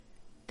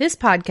This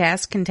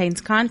podcast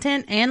contains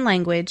content and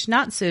language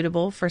not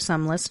suitable for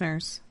some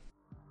listeners.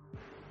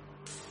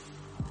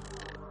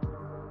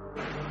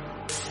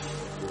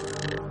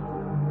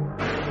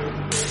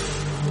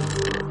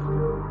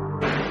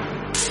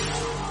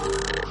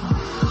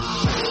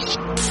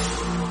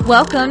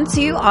 Welcome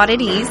to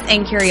Oddities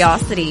and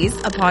Curiosities,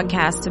 a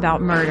podcast about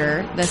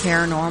murder, the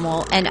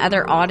paranormal, and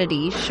other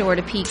oddities sure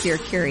to pique your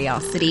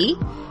curiosity.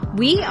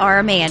 We are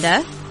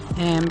Amanda.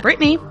 And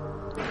Brittany.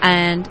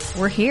 And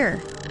we're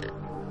here.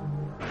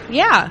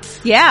 Yeah.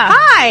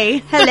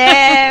 Hi.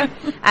 Hello.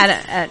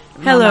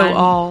 Hello,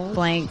 all.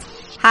 Blank.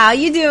 How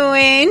you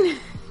doing?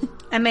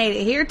 I made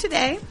it here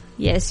today.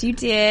 Yes, you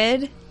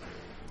did.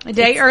 A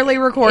day early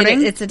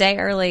recording. It's a day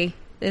early.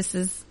 This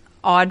is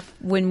odd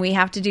when we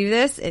have to do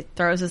this. It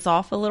throws us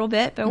off a little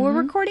bit, but we're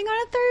recording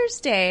on a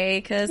Thursday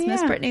because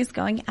Miss Brittany's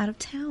going out of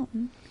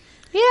town.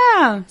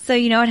 Yeah. So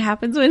you know what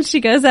happens when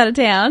she goes out of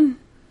town?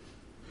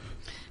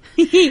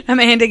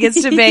 Amanda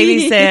gets to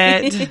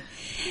babysit.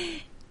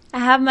 I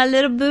have my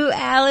little boo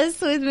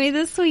Alice with me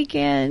this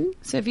weekend.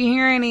 So if you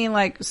hear any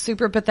like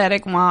super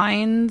pathetic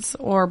whines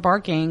or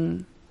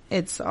barking,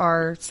 it's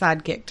our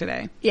sidekick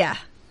today. Yeah.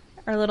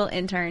 Our little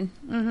intern.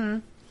 Mm-hmm.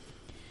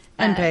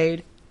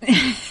 Unpaid.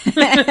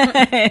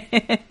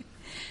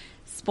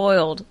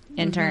 Spoiled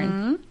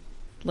intern.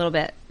 A little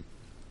bit.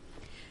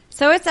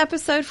 So it's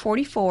episode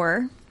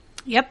 44.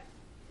 Yep.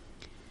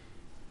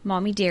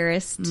 Mommy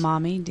Dearest.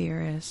 Mommy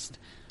Dearest.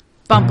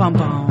 Bum, bum,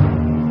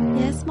 bum.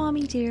 Yes,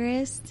 Mommy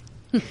Dearest.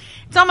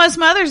 It's almost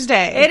Mother's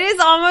Day. It is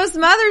almost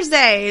Mother's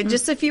Day.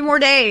 Just a few more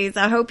days.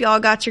 I hope y'all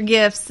got your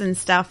gifts and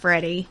stuff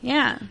ready.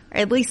 Yeah. Or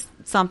at least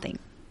something.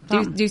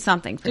 Do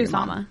something for your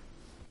mama.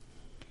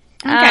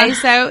 Okay,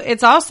 so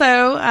it's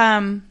also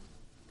Hump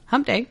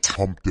Day.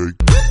 Hump Day.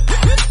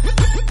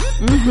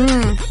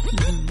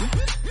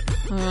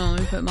 Hold on, let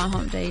me put my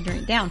Hump Day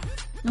drink down.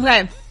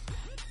 Okay.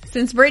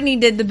 Since Brittany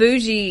did the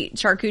bougie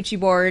charcuterie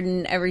board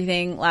and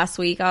everything last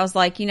week, I was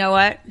like, you know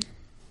what?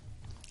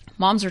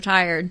 Mom's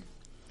retired.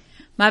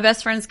 My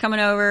best friend's coming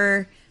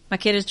over. My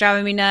kid is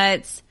driving me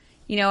nuts.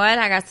 You know what?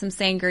 I got some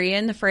sangria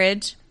in the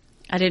fridge.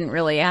 I didn't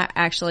really. I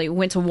actually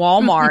went to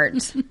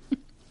Walmart.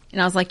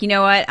 And I was like, you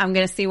know what? I'm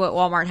going to see what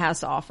Walmart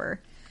has to offer.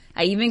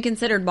 I even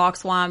considered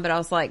box wine, but I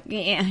was like,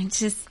 yeah,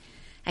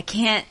 I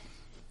can't.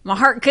 My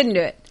heart couldn't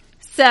do it.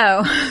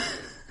 So.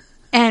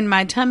 And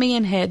my tummy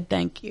and head,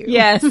 thank you.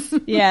 Yes,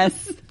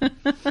 yes.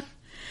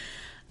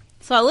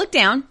 So I looked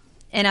down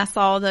and I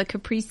saw the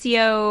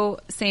Capriccio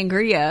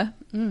Sangria.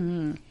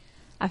 Mm-hmm.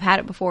 I've had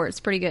it before. It's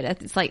pretty good.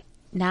 It's like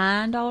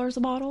 $9 a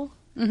bottle.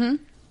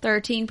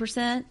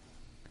 13%.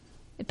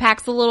 It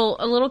packs a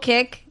little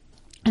kick.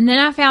 And then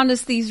I found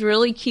these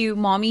really cute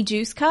mommy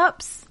juice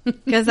cups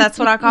because that's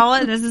what I call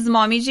it. This is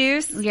mommy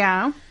juice.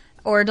 Yeah.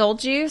 Or adult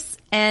juice.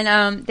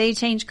 And they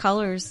change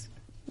colors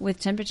with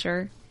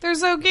temperature. They're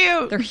so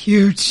cute. They're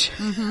huge.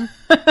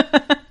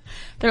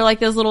 They're like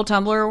those little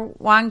tumbler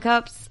wine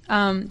cups,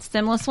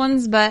 stemless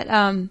ones, but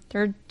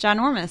they're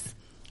ginormous.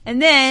 And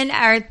then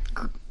I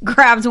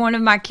grabbed one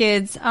of my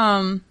kids'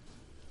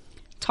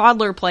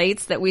 toddler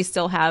plates that we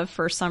still have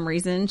for some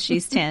reason.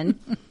 She's 10.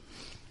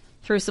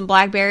 Threw some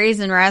blackberries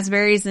and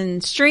raspberries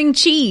and string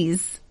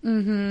cheese.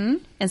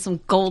 And some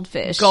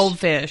goldfish.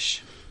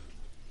 Goldfish.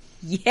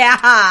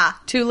 Yeah.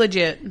 Too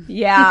legit.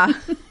 Yeah.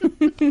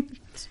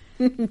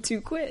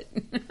 To quit.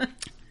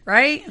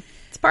 Right?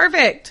 It's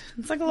perfect.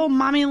 It's like a little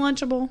mommy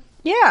Lunchable.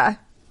 Yeah.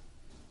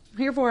 I'm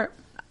here for it.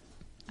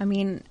 I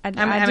mean, I do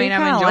I'm kind of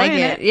enjoying like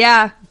it.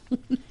 Yeah.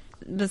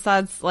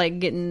 Besides, like,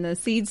 getting the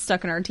seeds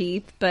stuck in our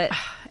teeth. But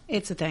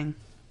it's a thing.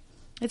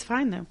 It's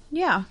fine, though.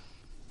 Yeah.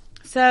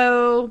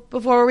 So,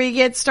 before we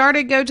get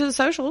started, go to the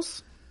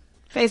socials.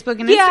 Facebook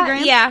and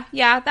Instagram.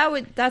 Yeah.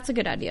 That's a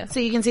good idea. So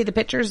you can see the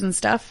pictures and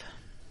stuff.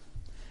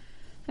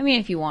 I mean,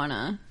 if you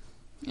wanna.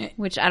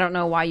 Which I don't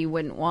know why you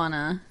wouldn't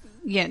wanna.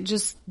 Yeah,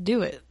 just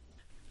do it.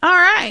 All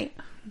right.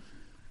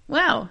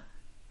 Well,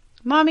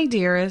 Mommy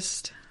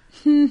Dearest.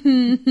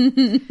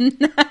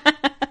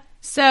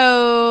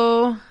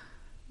 So,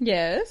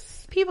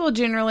 Yes. people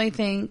generally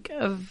think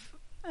of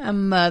a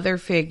mother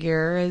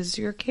figure as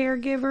your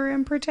caregiver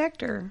and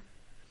protector.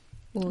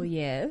 Well,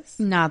 yes.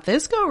 Not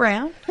this go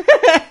round.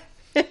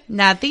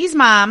 Not these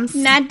moms.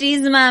 Not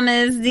these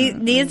mamas.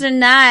 These are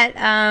not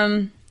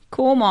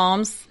cool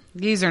moms.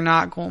 These are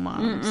not cool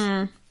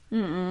moms.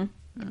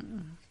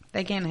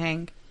 They can't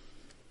hang.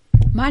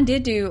 Mine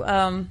did do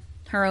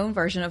her own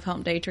version of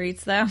Hump Day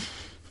treats, though.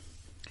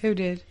 Who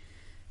did?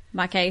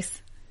 My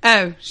case.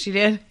 Oh, she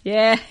did?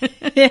 Yeah.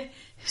 Let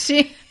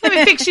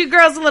me fix you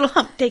girls a little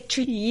Hump Day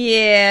treat.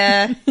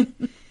 Yeah.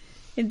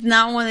 It's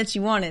not one that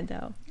you wanted,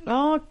 though.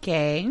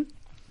 Okay.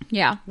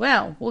 Yeah.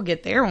 Well, we'll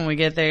get there when we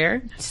get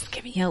there. Just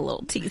give me a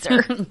little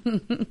teaser.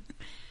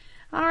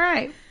 All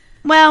right.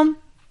 Well,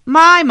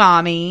 my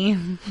mommy,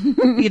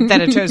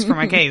 that I chose for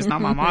my case,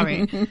 not my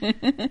mommy,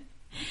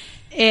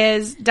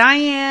 is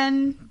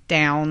Diane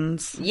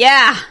Downs.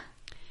 Yeah.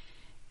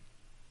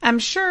 I'm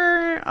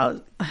sure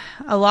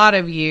a lot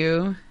of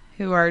you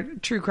who are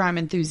true crime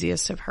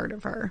enthusiasts have heard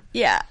of her.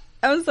 Yeah.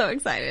 I was so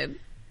excited.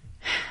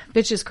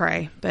 Bitches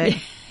cray, but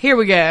here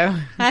we go.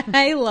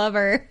 I love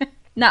her.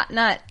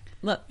 Not,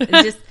 look,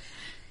 just,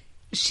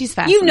 She's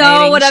fascinating. you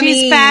know what I mean.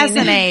 She's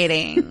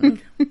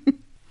fascinating.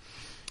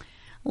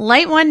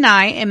 Late one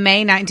night in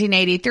May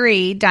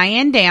 1983,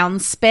 Diane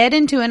Downs sped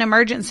into an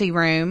emergency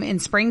room in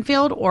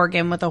Springfield,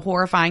 Oregon with a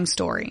horrifying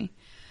story.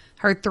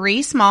 Her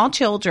 3 small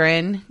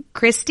children,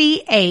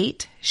 Christy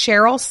 8,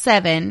 Cheryl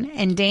 7,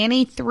 and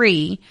Danny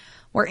 3,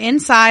 were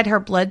inside her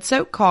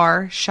blood-soaked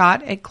car,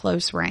 shot at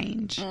close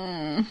range.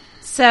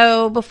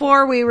 So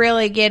before we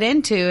really get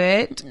into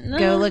it,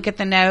 go look at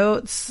the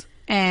notes,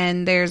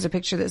 and there's a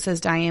picture that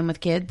says Diane with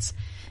kids.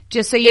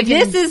 Just so you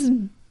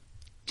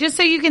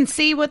can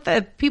see what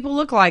the people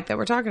look like that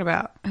we're talking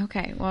about.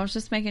 Okay, well, I was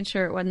just making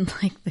sure it wasn't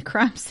like the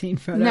crime scene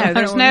photo. No,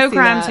 there's no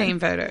crime scene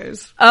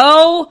photos.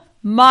 Oh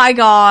my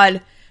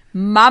God.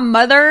 My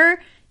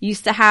mother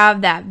used to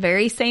have that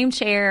very same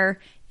chair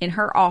in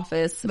her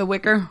office. The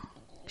wicker.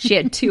 She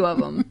had 2 of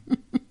them.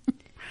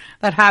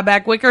 That high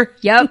back wicker.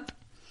 Yep.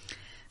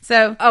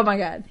 So, Oh my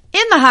God.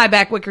 in the high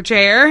back wicker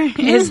chair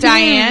is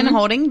Diane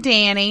holding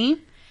Danny.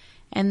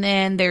 And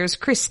then there's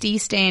Christy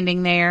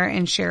standing there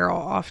and Cheryl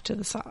off to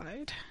the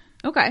side.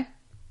 Okay.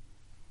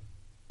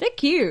 They're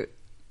cute.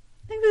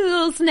 I think there's a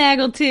little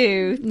snaggle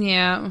too.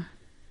 Yeah.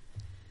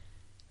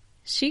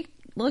 She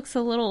looks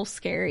a little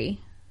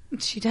scary.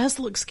 She does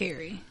look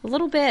scary. A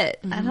little bit.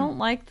 I don't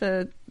like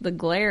the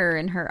glare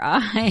in her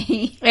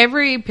eye.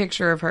 Every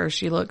picture of her,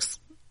 she looks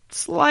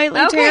slightly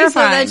Okay,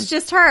 terrifying. so that's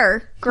just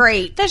her.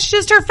 Great. That's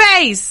just her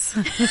face.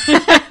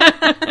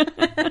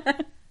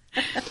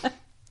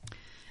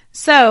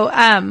 So,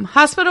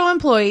 hospital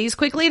employees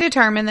quickly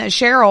determined that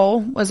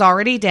Cheryl was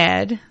already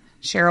dead.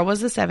 Cheryl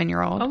was the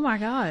 7-year-old. Oh my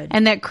God.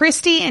 And that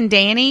Christy and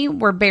Danny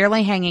were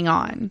barely hanging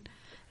on.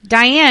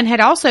 Diane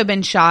had also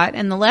been shot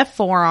in the left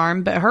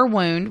forearm, but her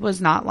wound was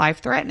not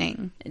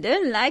life-threatening. I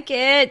didn't like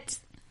it.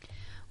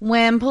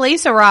 When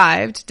police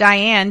arrived,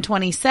 Diane,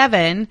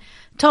 27,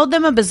 told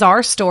them a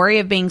bizarre story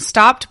of being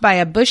stopped by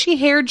a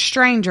bushy-haired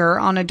stranger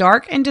on a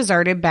dark and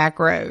deserted back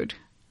road.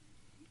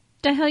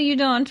 The hell you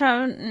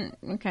doing?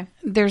 Okay.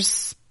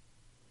 There's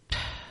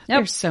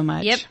so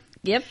much.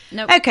 Yep.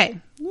 Nope. Okay,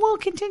 we'll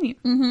continue.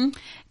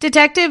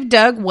 Detective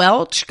Doug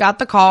Welch got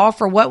the call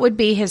for what would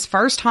be his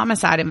first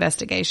homicide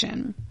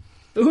investigation.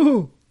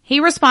 Ooh. He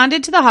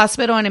responded to the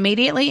hospital and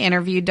immediately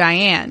interviewed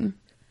Diane.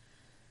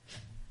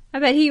 I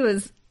bet he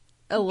was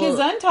a little...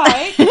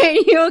 Gesundheit. Are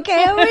you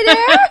okay over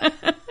there?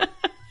 I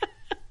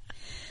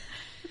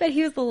bet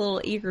he was a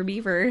little eager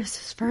beaver. It's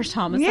his first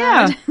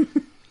homicide. Yeah.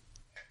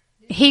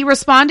 He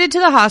responded to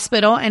the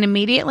hospital and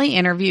immediately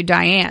interviewed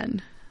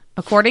Diane.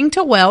 According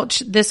to Welch,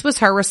 this was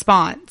her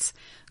response.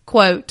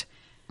 Quote,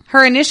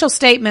 her initial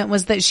statement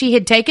was that she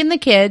had taken the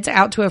kids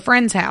out to a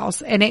friend's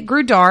house and it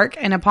grew dark,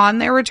 and upon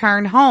their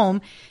return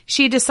home,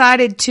 she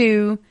decided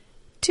to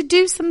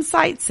do some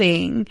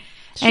sightseeing.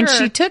 Sure. And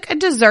she took a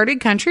deserted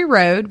country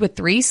road with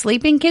 3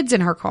 sleeping kids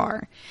in her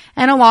car.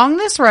 And along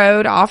this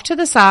road, off to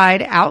the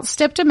side, out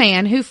stepped a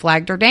man who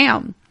flagged her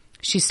down.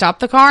 She stopped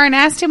the car and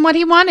asked him what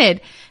he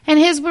wanted. And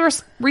his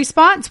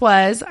response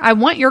was, I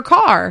want your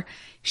car.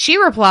 She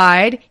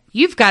replied,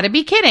 you've got to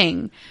be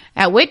kidding.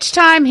 At which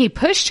time he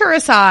pushed her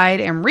aside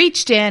and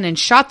reached in and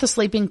shot the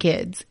sleeping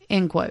kids.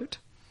 End quote.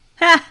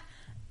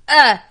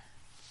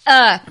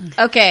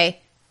 Okay.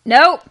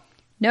 Nope.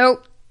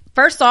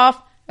 First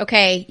off,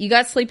 okay, you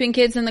got sleeping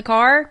kids in the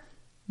car.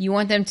 You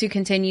want them to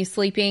continue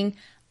sleeping.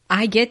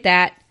 I get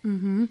that.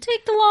 Mm-hmm.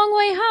 Take the long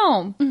way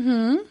home.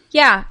 Mm-hmm.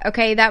 Yeah,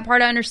 okay, that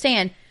part I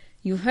understand.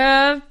 You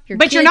have your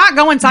But kids. you're not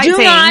going sightseeing.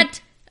 Do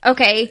not.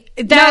 Okay.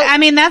 I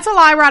mean, that's a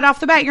lie right off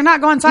the bat. You're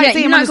not going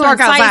sightseeing when it's dark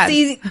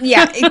outside.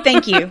 Yeah,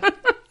 thank you.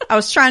 I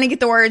was trying to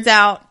get the words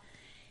out.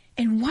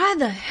 And why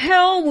the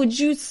hell would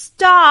you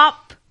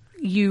stop?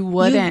 You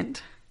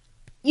wouldn't.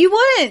 You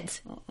wouldn't.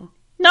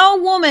 No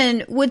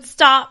woman would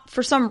stop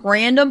for some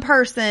random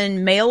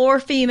person, male or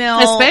female.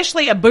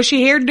 Especially a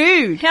bushy-haired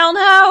dude. Hell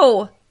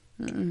no.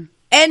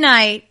 At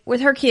night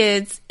with her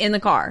kids in the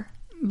car.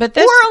 But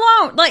this,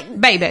 or alone. Like,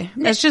 baby,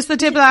 that's just the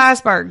tip of the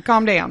iceberg.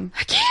 Calm down.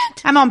 I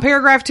can't. I'm on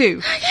paragraph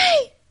 2.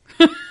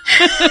 Okay.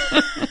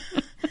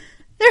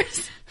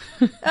 There's,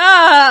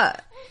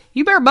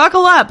 You better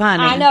buckle up,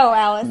 honey. I know,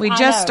 Alice. We I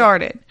just know.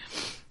 started.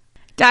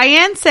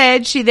 Diane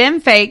said she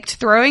then faked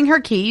throwing her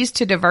keys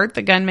to divert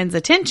the gunman's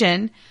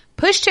attention,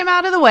 pushed him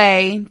out of the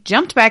way,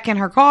 jumped back in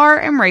her car,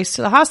 and raced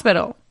to the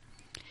hospital.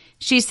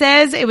 She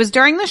says it was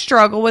during the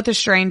struggle with a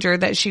stranger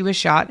that she was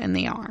shot in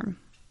the arm.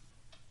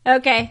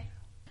 Okay.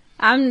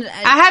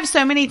 I have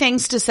so many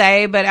things to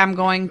say, but I'm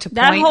going to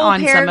That point whole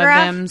on some of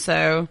paragraph? them.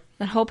 So,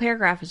 That whole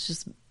paragraph is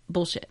just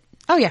bullshit.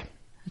 oh yeah.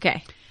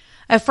 Okay.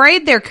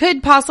 Afraid there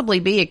could possibly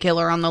be a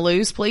killer on the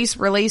loose, police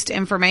released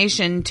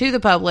information to the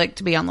public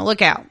to be on the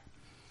lookout.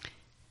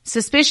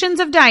 Suspicions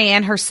of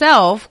Diane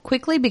herself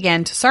quickly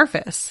began to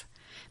surface.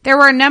 There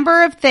were a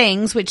number of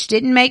things which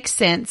didn't make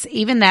sense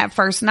even that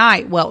first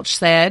night, Welch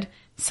said.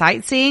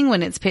 Sightseeing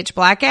when it's pitch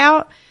black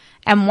out?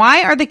 And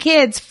why are the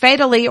kids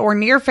fatally or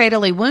near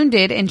fatally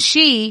wounded and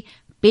she,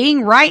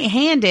 being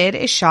right-handed,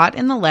 is shot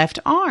in the left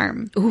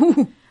arm?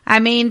 Ooh. I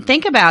mean,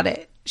 think about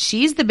it.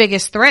 She's the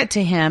biggest threat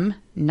to him,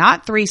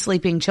 not 3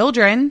 sleeping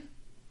children.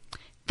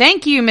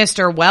 Thank you,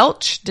 Mr.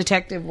 Welch,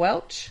 Detective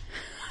Welch.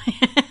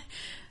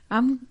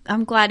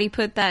 I'm glad he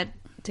put that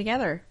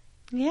together.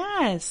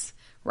 Yes.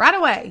 Right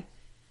away.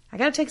 I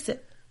gotta text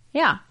it.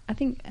 Yeah, I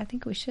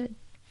think we should.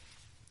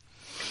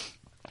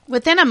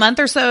 Within a month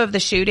or so of the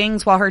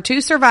shootings, while her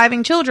 2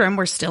 surviving children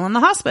were still in the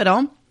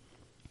hospital,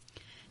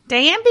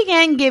 Diane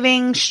began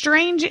giving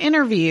strange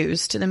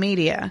interviews to the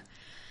media.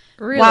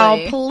 Really?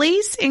 While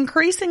police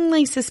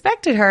increasingly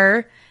suspected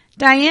her,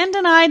 Diane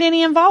denied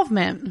any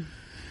involvement.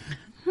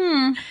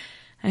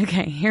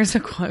 Okay, here's a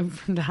quote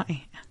from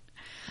Diane.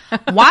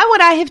 Why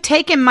would I have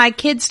taken my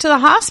kids to the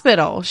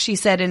hospital? She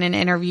said in an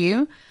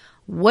interview.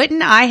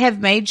 Wouldn't I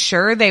have made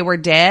sure they were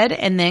dead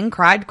and then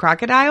cried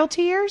crocodile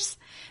tears?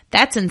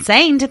 That's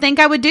insane to think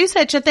I would do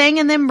such a thing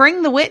and then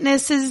bring the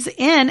witnesses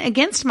in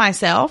against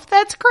myself.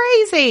 That's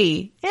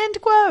crazy. End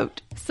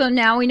quote. So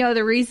now we know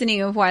the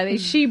reasoning of why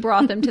she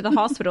brought them to the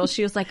hospital.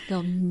 She was like,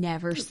 they'll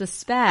never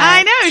suspect.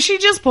 I know. She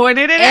just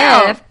pointed it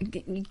out.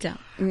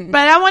 Don't.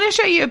 But I want to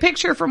show you a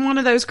picture from one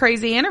of those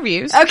crazy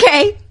interviews.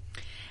 Okay.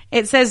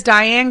 It says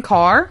Diane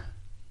Carr.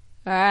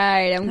 All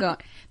right, I'm going.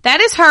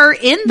 That is her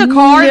in the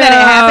car that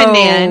it happened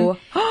in.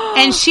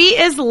 And she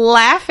is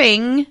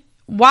laughing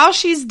while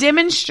she's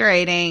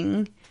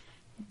demonstrating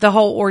the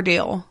whole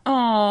ordeal to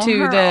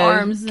her the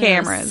arms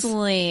cameras. In a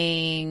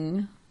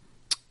sling.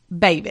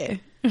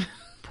 Baby.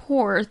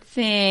 Poor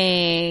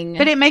thing.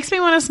 But it makes me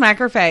want to smack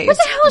her face. What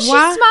the hell is she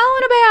smiling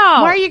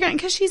about? Why are you going?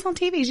 Because she's on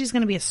TV. She's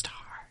going to be a star.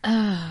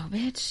 Oh,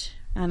 bitch.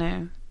 I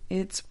know.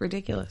 It's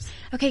ridiculous.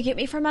 Okay, get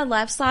me from my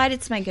left side.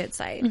 It's my good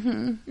side.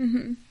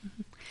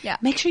 Yeah.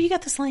 Make sure you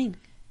got the sling.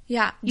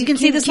 Yeah. You can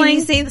see the sling? Can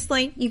you see the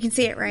sling? You can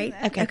see it, right?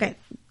 Okay.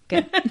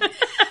 Good.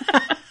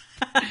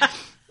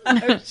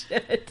 Oh,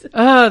 shit.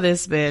 Oh,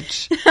 this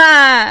bitch.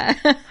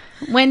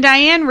 When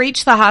Diane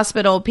reached the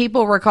hospital,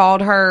 people recalled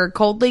her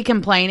coldly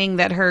complaining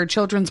that her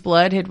children's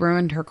blood had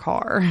ruined her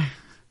car.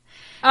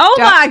 Oh,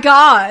 my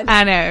God.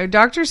 I know.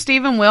 Dr.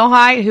 Stephen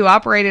Wilhite, who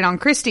operated on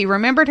Christy,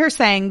 remembered her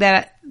saying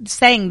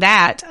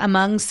that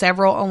among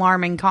several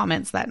alarming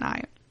comments that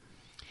night.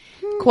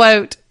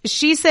 Quote,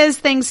 she says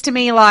things to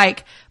me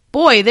like,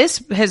 boy,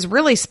 this has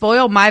really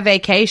spoiled my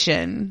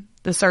vacation,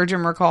 the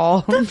surgeon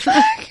recalled. The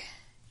fuck?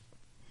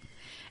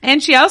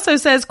 And she also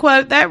says,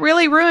 quote, that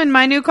really ruined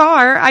my new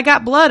car. I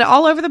got blood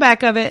all over the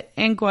back of it,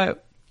 end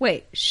quote.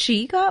 Wait,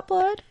 she got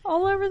blood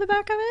all over the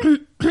back of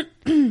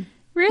it?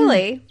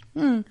 Really?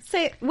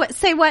 Say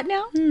what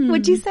now?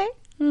 What'd you say?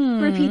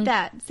 Repeat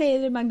that. Say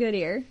it in my good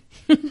ear.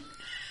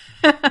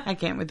 I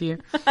can't with you.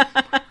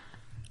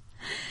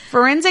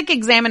 Forensic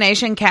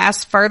examination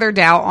cast further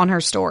doubt on her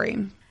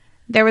story.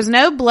 There was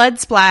no blood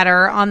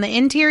splatter on the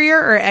interior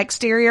or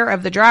exterior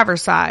of the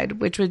driver's side,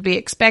 which would be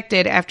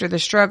expected after the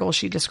struggle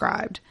she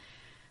described.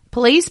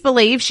 Police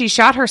believe she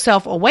shot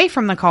herself away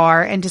from the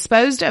car and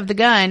disposed of the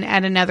gun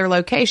at another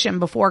location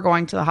before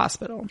going to the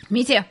hospital.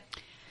 Me too.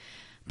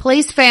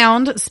 Police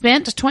found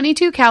spent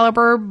 .22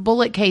 caliber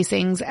bullet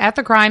casings at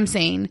the crime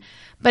scene,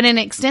 but an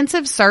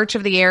extensive search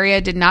of the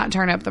area did not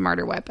turn up the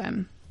murder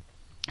weapon.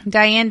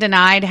 Diane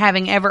denied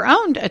having ever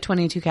owned a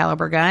 .22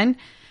 caliber gun,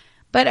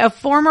 but a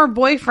former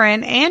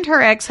boyfriend and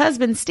her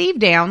ex-husband, Steve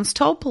Downs,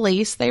 told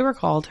police they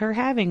recalled her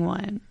having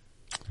one.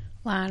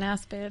 Lying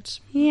ass bitch.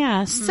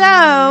 Yeah,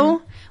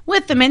 so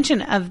with the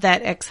mention of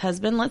that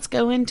ex-husband, let's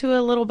go into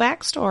a little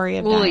backstory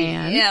of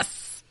Diane.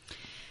 Yes.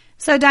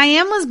 So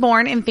Diane was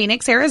born in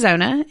Phoenix,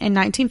 Arizona in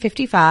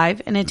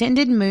 1955 and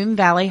attended Moon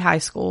Valley High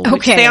School,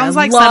 which sounds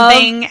like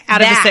something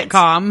out of a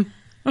sitcom.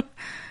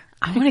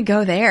 I want to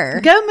go there.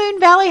 Go Moon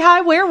Valley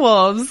High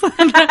Werewolves.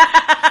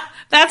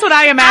 That's what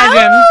I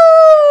imagine.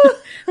 Oh!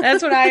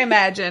 That's what I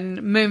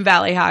imagine Moon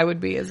Valley High would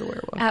be as a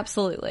werewolf.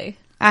 Absolutely.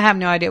 I have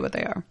no idea what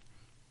they are.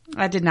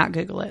 I did not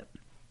Google it.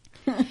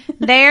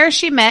 There,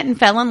 she met and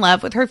fell in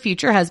love with her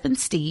future husband,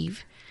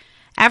 Steve.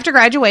 After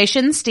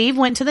graduation, Steve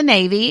went to the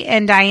Navy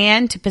and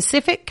Diane to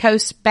Pacific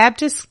Coast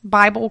Baptist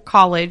Bible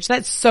College.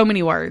 That's so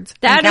many words.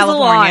 That is a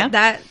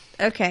lot.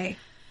 Okay.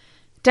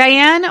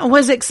 Diane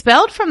was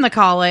expelled from the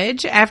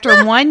college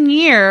after 1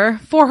 year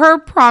for her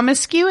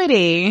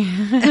promiscuity.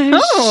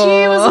 Oh.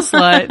 She was a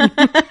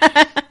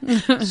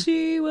slut.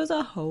 She was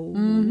a hoe.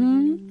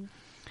 Mm-hmm.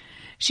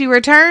 She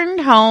returned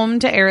home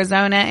to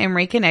Arizona and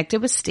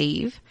reconnected with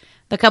Steve.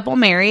 The couple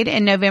married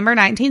in November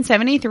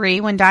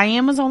 1973 when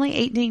Diane was only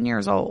 18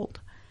 years old.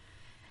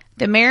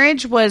 The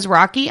marriage was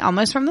rocky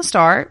almost from the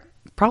start,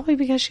 probably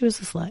because she was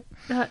a slut.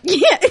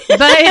 Yeah.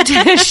 But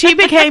she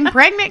became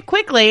pregnant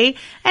quickly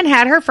and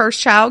had her first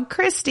child,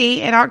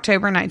 Christy, in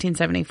October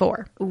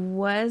 1974.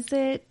 Was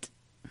it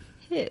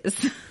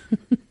his?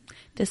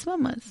 This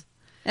one was.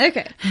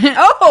 Okay.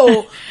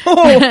 Oh!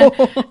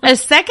 A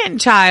second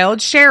child,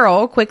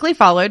 Cheryl, quickly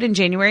followed in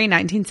January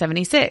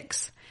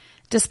 1976.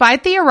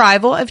 Despite the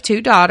arrival of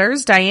 2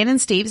 daughters, Diane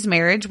and Steve's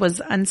marriage was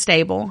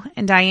unstable,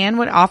 and Diane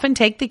would often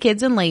take the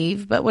kids and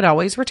leave, but would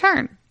always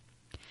return.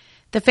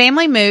 The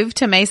family moved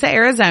to Mesa,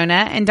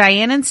 Arizona, and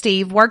Diane and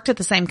Steve worked at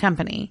the same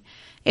company.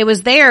 It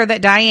was there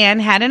that Diane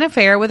had an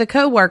affair with a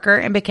coworker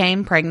and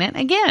became pregnant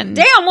again.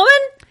 Damn, woman!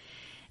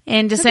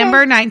 In December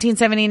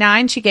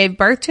 1979, she gave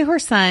birth to her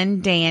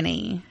son,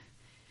 Danny.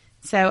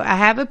 So I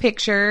have a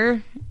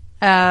picture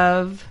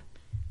of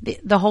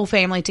the whole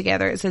family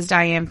together. It says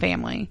Diane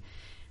family.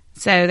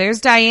 So there's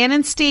Diane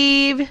and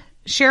Steve,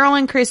 Cheryl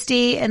and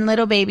Christy, and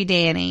little baby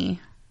Danny.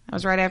 That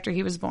was right after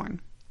he was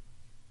born.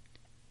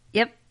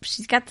 Yep,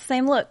 she's got the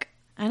same look.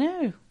 I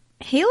know.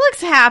 He looks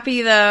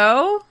happy,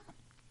 though.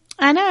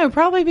 I know,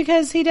 probably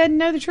because he doesn't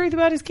know the truth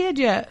about his kid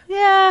yet.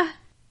 Yeah.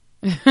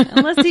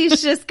 Unless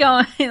he's just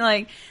going,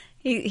 like,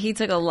 he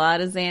took a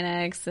lot of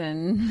Xanax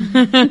and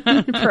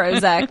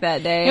Prozac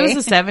that day. It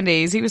was the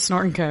 70s. He was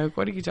snorting coke.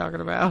 What are you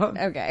talking about?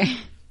 Okay.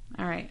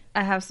 All right.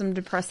 I have some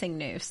depressing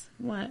news.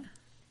 What?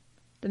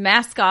 The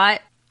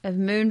mascot of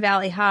Moon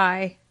Valley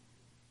High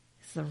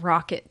is the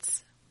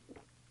Rockets.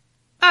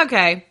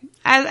 Okay.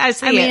 I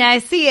see it. I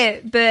see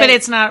it, but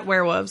it's not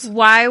werewolves.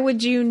 Why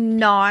would you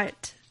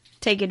not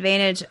take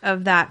advantage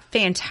of that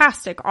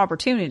fantastic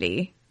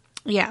opportunity?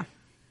 Yeah.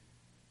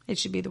 It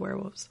should be the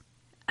werewolves.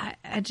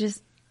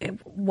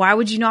 Why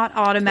would you not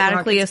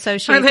automatically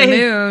associate the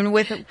moon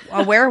with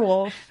a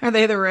werewolf? Are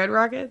they the Red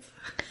Rockets?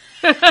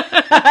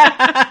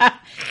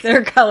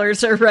 Their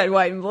colors are red,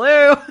 white, and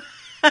blue.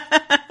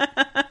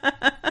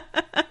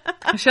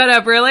 Shut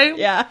up, really?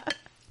 Yeah.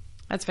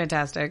 That's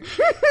fantastic.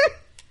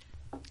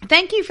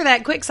 Thank you for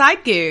that quick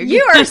side gig.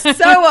 You are so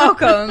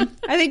welcome.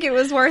 I think it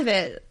was worth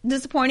it.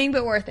 Disappointing,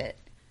 but worth it.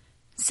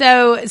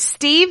 So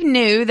Steve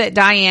knew that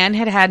Diane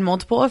had had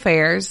multiple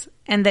affairs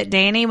and that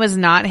Danny was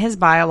not his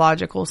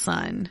biological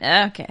son.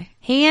 Okay.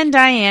 He and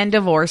Diane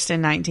divorced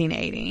in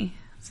 1980.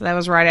 So that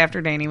was right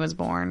after Danny was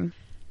born.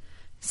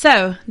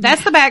 So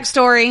that's the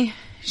backstory.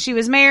 She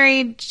was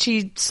married.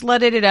 She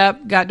slutted it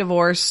up, got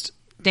divorced.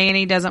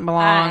 Danny doesn't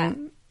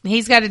belong.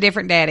 He's got a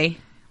different daddy.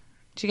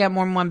 She got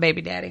more than one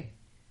baby daddy.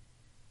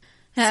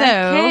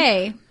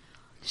 Okay.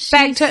 So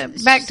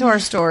back to our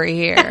story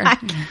here.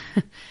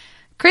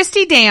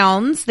 Christy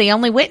Downs, the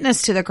only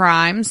witness to the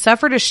crime,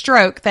 suffered a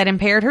stroke that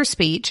impaired her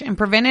speech and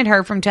prevented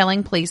her from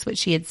telling police what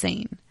she had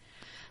seen.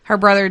 Her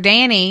brother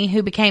Danny,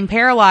 who became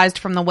paralyzed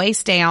from the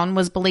waist down,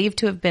 was believed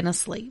to have been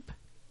asleep.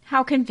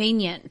 How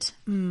convenient.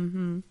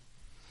 Mm-hmm.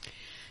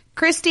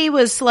 Christy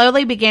was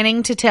slowly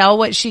beginning to tell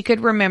what she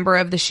could remember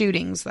of the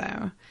shootings,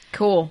 though.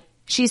 Cool.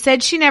 She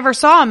said she never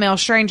saw a male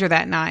stranger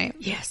that night.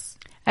 Yes.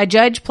 A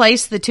judge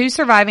placed the two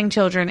surviving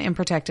children in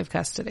protective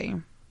custody.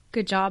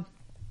 Good job.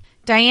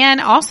 Diane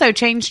also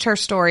changed her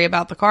story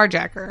about the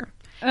carjacker.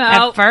 Oh.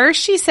 At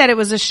first, she said it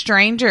was a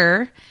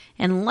stranger.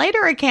 In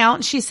later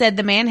accounts, she said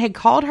the man had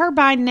called her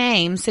by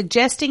name,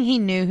 suggesting he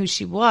knew who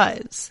she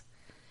was.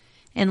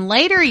 In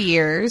later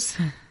years,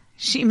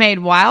 she made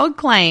wild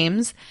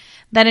claims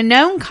that a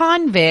known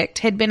convict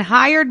had been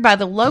hired by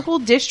the local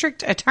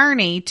district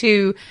attorney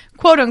to,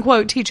 quote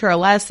unquote, teach her a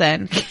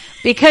lesson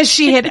because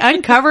she had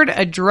uncovered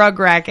a drug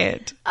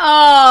racket.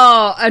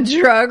 Oh, a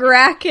drug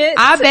racket?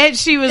 I bet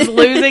she was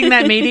losing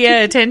that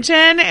media attention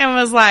and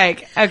was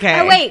like,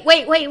 okay. Oh, wait,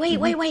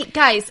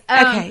 guys.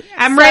 Okay,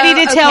 I'm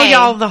ready to tell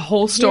y'all the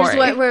whole story.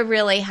 Here's what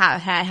really had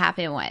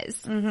happened was.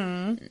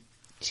 Mm-hmm.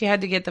 She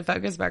had to get the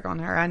focus back on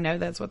her. I know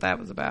that's what that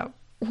was about.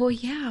 Well,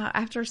 yeah,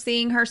 after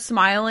seeing her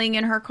smiling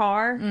in her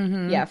car.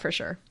 Mm-hmm. Yeah, for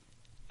sure.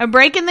 A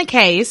break in the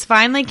case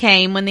finally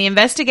came when the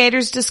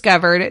investigators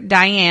discovered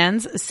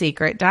Diane's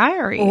secret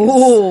diaries.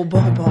 Oh,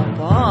 bum, bum,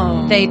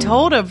 bum. They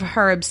told of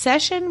her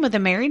obsession with a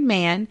married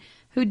man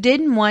who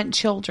didn't want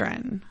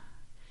children.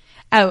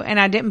 Oh, and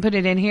I didn't put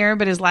it in here,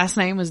 but his last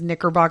name was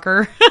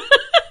Knickerbocker.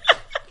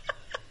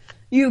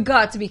 You've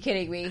got to be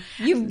kidding me.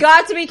 You've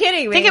got to be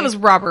kidding me. I think it was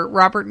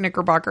Robert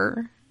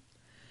Knickerbocker.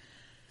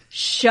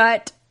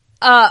 Shut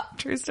up.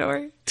 True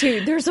story.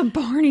 Dude, there's a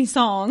Barney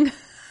song.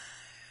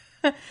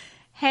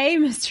 Hey,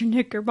 Mr.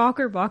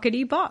 Knickerbocker,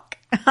 bockety bock.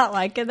 I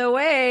like it the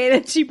way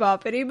that you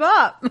boppity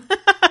bop.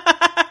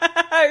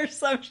 Or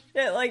some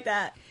shit like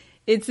that.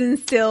 It's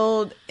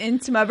instilled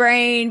into my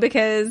brain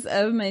because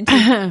of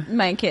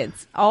my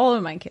kids. All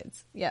of my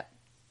kids. Yep.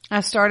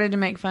 I started to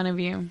make fun of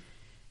you.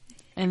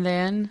 And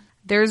then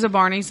there's a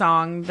Barney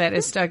song that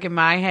is stuck in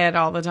my head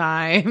all the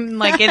time.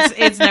 Like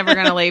it's never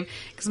going to leave.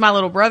 Because my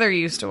little brother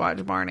used to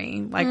watch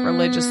Barney like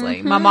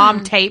religiously. My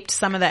mom taped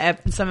some of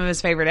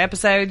his favorite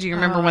episodes. You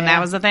remember when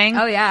that was a thing?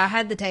 Oh yeah, I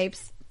had the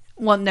tapes.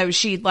 Well, no,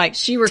 she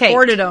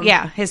recorded them.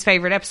 Yeah, his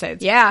favorite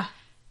episodes. Yeah.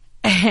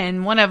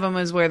 And one of them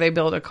was where they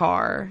built a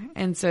car.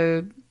 And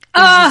so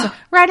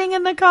riding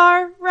in the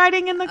car.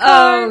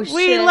 Oh,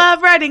 we shit.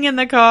 love riding in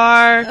the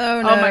car.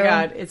 Oh, no. Oh my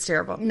God. It's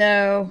terrible.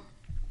 No.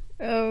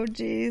 Oh,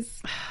 jeez.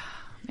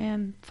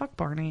 Man, fuck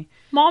Barney.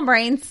 Mom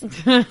brains.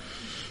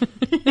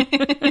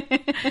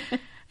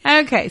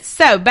 Okay,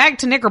 so back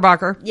to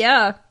Knickerbocker.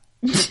 Yeah.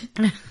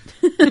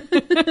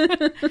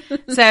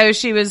 So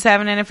she was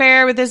having an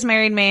affair with this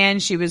married man.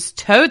 She was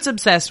totes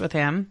obsessed with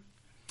him.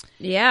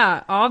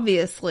 Yeah,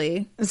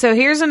 obviously. So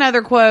here's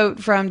another quote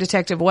from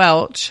Detective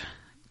Welch.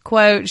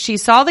 Quote, she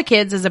saw the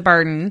kids as a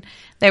burden.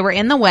 They were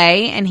in the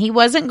way, and he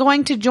wasn't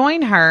going to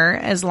join her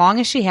as long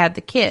as she had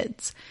the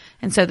kids.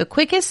 And so the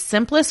quickest,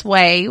 simplest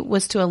way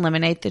was to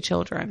eliminate the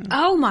children.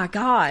 Oh my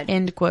God.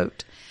 End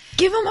quote.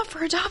 Give them up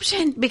for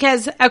adoption.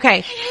 Because,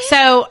 okay,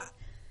 so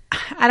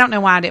I don't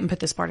know why I didn't put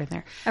this part in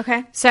there.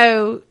 Okay.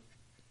 So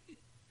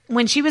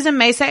when she was in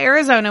Mesa,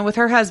 Arizona with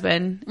her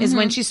husband is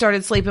when she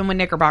started sleeping with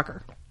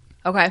Knickerbocker.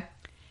 Okay.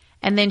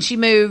 And then she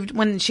moved,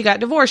 when she got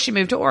divorced, she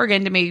moved to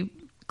Oregon to be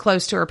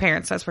close to her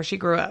parents. That's where she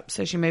grew up.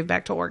 So she moved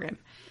back to Oregon.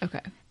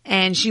 Okay.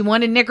 And she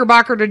wanted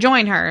Knickerbocker to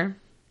join her.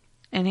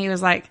 And he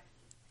was like,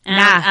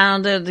 nah. I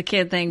don't do the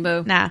kid thing,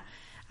 boo. Nah,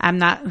 I'm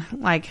not,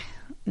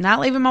 not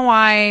leaving my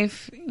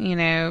wife, you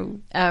know.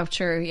 Oh,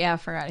 true. Yeah, I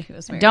forgot he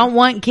was married. Don't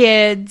want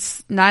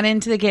kids, not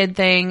into the kid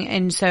thing.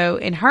 And so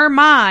in her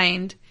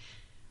mind,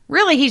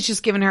 really he's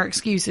just giving her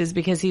excuses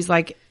because he's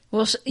like,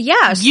 well,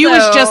 yeah. you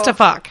was just a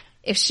fuck.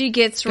 If she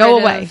gets Go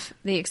rid away. of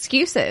the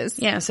excuses.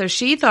 Yeah, so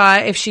she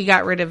thought if she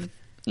got rid of,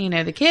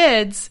 the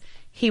kids,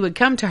 he would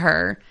come to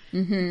her.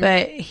 Mm-hmm.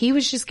 But he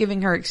was just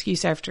giving her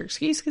excuse after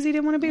excuse because he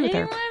didn't want to be with her.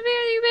 Didn't want to be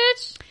with you,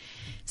 bitch.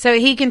 So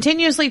he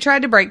continuously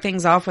tried to break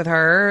things off with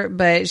her,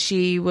 but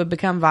she would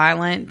become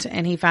violent,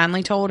 and he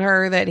finally told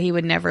her that he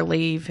would never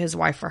leave his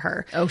wife for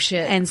her. Oh,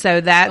 shit. And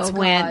so that's Oh,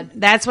 when God.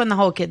 that's when the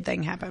whole kid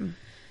thing happened.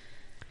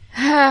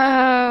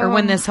 Oh. Or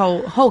when this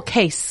whole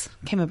case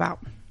came about.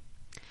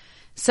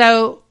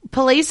 So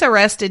police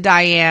arrested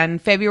Diane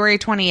February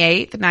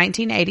 28th,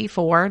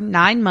 1984,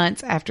 9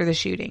 months after the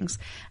shootings.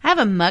 I have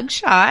a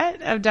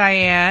mugshot of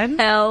Diane.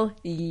 Hell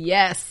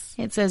yes.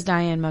 It says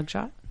Diane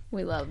mugshot.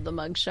 We love the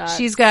mugshot.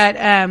 She's got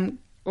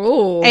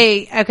Ooh.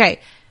 okay.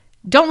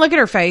 Don't look at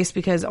her face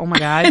because oh my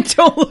God.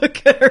 Don't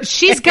look at her.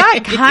 She's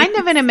got kind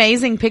of an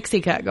amazing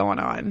pixie cut going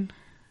on.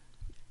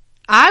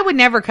 I would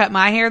never cut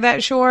my hair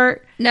that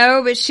short.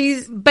 No, but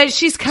she's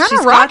kind of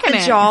got rocking the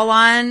it.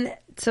 jawline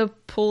to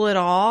pull it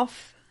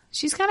off.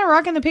 She's kind of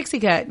rocking the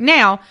pixie cut.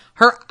 Now,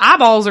 her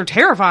eyeballs are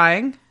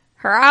terrifying.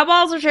 Her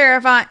eyeballs are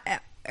terrifying.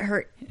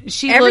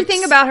 Everything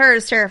looks- about her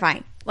is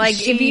terrifying. Like,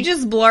 She- if you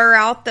just blur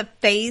out the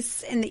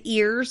face and the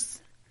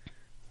ears,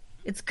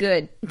 it's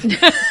good.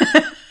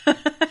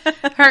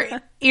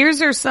 Her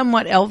ears are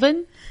somewhat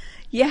elven.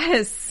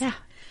 Yes. Yeah.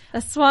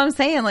 That's what I'm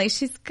saying. Like,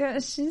 she's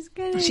good. She's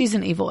good. She's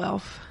an evil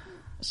elf.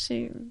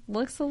 She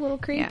looks a little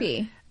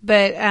creepy.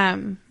 But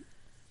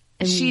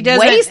she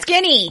doesn't Way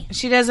skinny.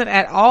 She doesn't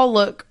at all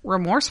look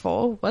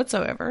remorseful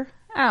whatsoever.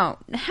 Oh,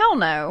 hell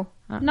no.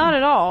 Not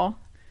at all.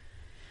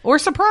 Or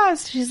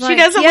surprised. She's she like,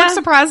 doesn't yeah. look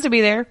surprised to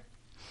be there.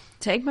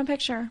 Take my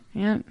picture.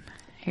 Yeah.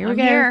 Here we I'm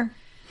go. here.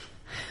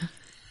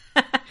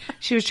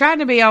 She was trying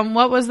to be on,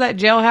 what was that,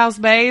 Jailhouse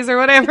Bays or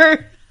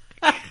whatever?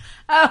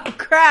 Oh,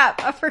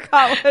 crap. I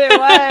forgot what it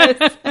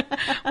was.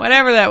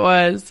 Whatever that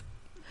was.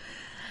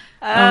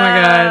 Oh my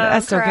God. I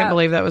still crap. can't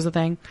believe that was a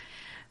thing.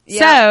 Yep.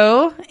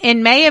 So,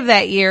 in May of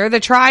that year, the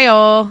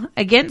trial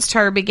against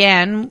her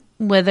began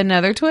with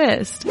another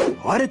twist.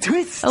 What a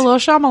twist! A little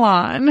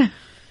Shyamalan.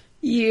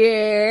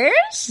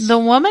 Yes. The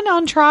woman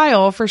on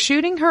trial for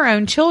shooting her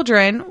own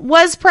children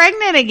was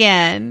pregnant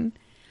again.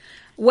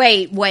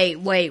 Wait,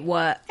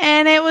 what?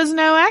 And it was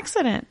no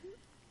accident.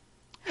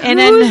 And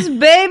Whose then,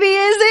 baby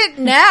is it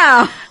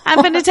now?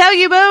 I'm going to tell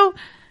you, Boo,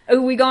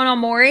 Are we going on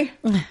Maury?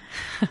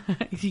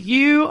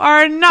 you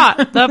are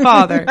not the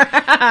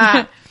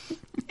father.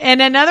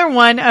 In another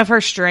one of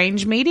her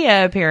strange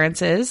media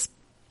appearances,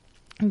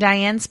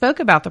 Diane spoke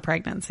about the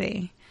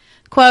pregnancy.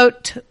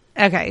 Quote,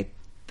 okay,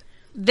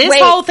 this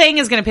Wait. whole thing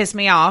is going to piss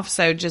me off,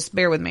 so just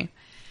bear with me.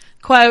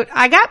 Quote,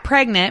 I got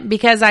pregnant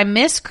because I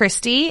miss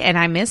Christy and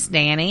I miss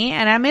Danny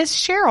and I miss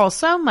Cheryl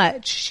so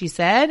much, she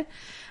said.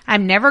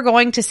 I'm never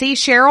going to see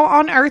Cheryl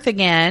on earth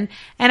again,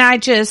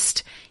 and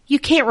you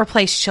can't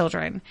replace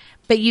children.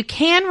 But you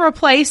can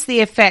replace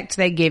the effect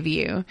they give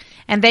you.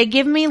 And they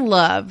give me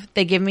love.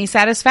 They give me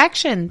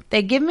satisfaction.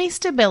 They give me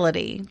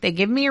stability. They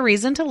give me a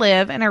reason to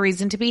live and a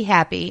reason to be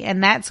happy.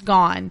 And that's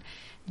gone.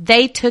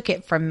 They took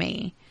it from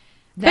me.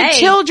 But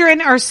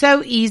children are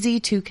so easy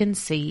to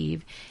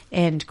conceive.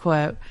 End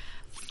quote.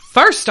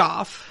 First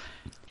off,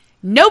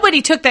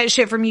 nobody took that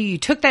shit from you. You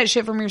took that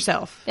shit from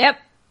yourself. Yep.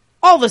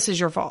 All this is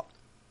your fault.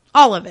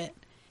 All of it.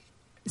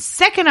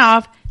 Second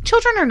off,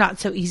 children are not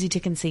so easy to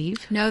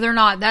conceive. No, they're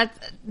not.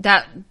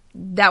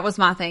 That was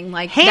my thing.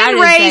 Like, that Hand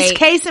is raised,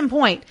 case in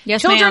point.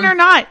 Yes, Children ma'am. are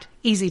not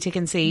easy to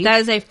conceive.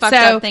 That is a fucked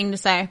up thing to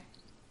say.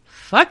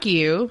 Fuck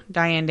you,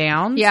 Diane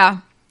Downs. Yeah.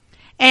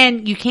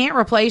 And you can't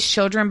replace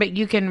children, but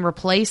you can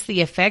replace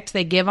the effect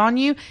they give on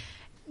you.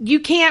 You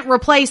can't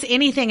replace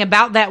anything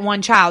about that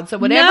one child. So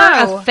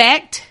whatever No.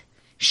 effect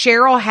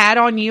Cheryl had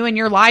on you in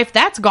your life,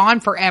 that's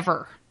gone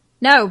forever.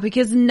 No,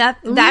 because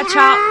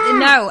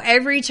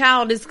every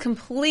child is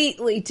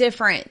completely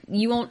different.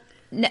 You won't,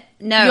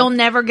 no. You'll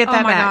never get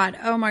that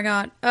back. Oh my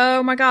God.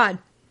 Oh my God.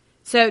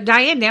 So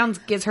Diane Downs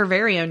gets her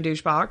very own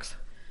douche box.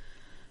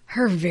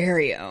 Her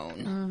very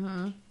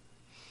own.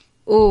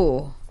 Mm-hmm.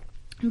 Ooh.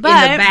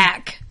 But in the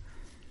back.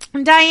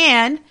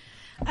 Diane,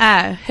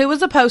 who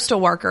was a postal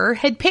worker,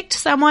 had picked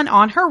someone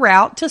on her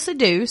route to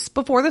seduce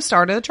before the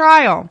start of the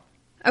trial.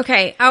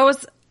 Okay.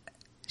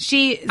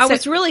 I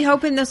was really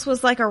hoping this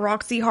was like a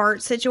Roxy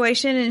Hart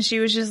situation and she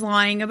was just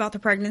lying about the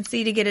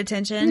pregnancy to get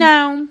attention.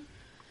 No.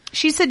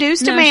 She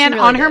seduced a No, man she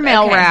really on her did.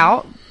 mail Okay.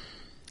 route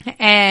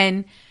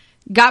and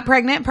got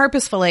pregnant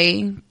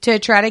purposefully to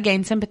try to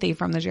gain sympathy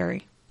from the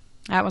jury.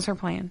 That was her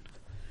plan.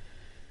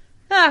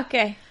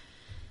 Okay.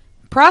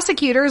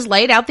 Prosecutors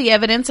laid out the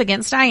evidence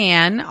against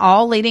Diane,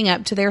 all leading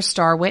up to their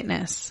star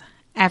witness.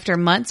 After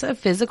months of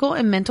physical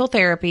and mental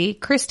therapy,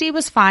 Christy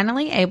was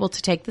finally able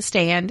to take the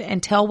stand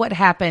and tell what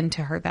happened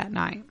to her that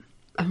night.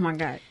 Oh my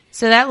God.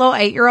 So that little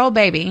 8-year-old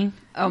baby,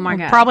 Oh my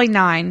God. probably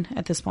 9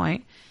 at this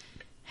point,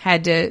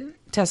 had to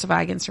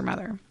testify against her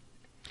mother.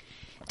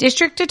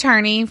 District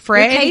Attorney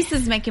Fred... Your case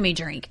is making me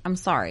drink. I'm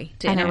sorry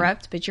to I know.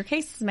 interrupt, but your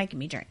case is making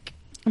me drink.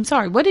 I'm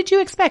sorry, what did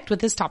you expect with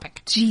this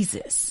topic?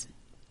 Jesus.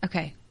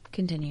 Okay,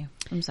 continue.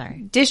 I'm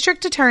sorry.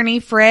 District Attorney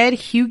Fred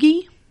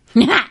Hugie?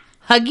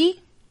 Huggy?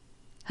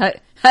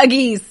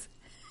 Huggies.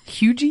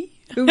 Hugie?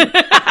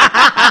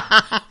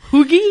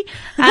 Hoogie?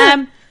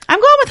 I'm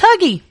going with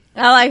Huggy.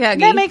 I like Huggy.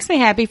 That makes me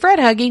happy. Fred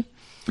Huggy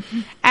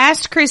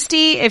asked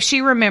Christy if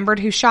she remembered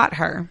who shot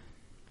her.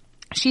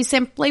 She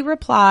simply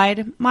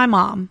replied, "My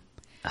mom."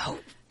 Oh,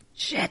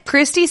 shit.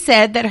 Christy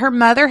said that her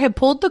mother had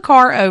pulled the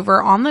car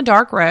over on the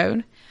dark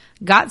road,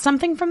 got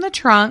something from the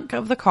trunk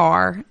of the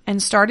car,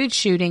 and started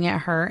shooting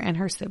at her and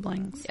her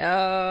siblings.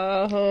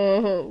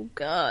 Oh,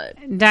 God.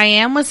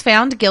 Diane was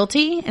found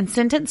guilty and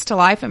sentenced to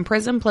life in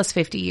prison plus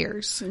 50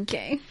 years.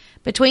 Okay.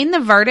 Between the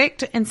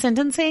verdict and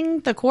sentencing,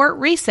 the court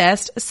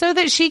recessed so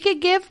that she could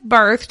give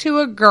birth to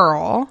a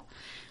girl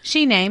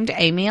she named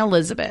Amy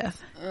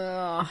Elizabeth.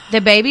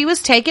 The baby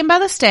was taken by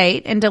the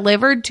state and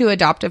delivered to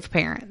adoptive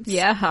parents.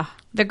 Yeah.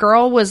 The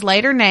girl was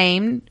later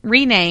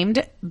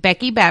renamed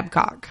Becky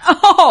Babcock.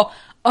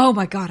 Oh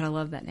my God, I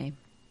love that name.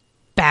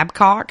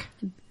 Babcock?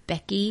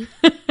 Becky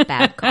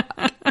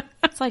Babcock.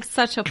 It's like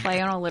such a play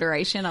on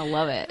alliteration. I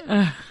love it.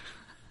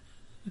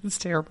 It's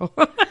terrible.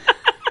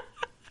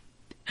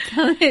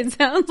 It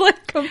sounds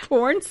like a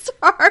porn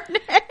star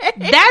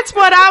name. That's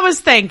what I was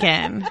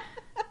thinking.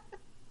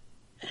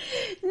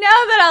 Now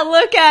that I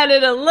look at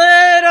it a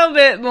little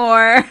bit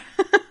more.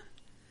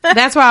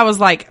 That's why I was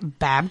like,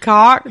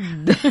 Babcock?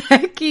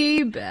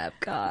 Becky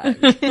Babcock.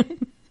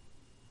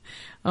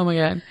 Oh my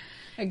God.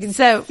 I can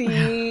So-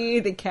 see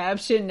the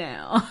caption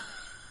now.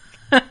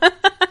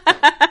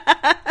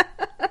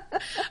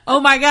 Oh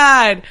my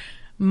God.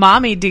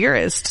 Mommy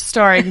Dearest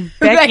starring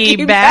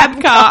Becky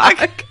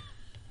Babcock.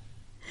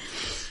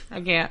 I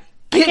can't.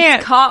 I Gets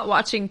can't. caught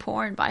watching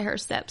porn by her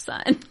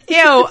stepson. Ew.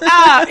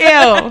 Oh,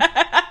 ew.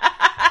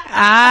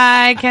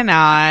 I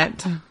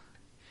cannot.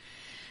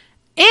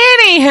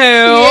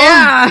 Anywho.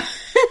 Yeah.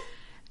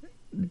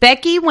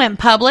 Becky went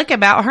public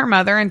about her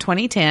mother in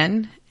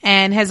 2010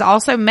 and has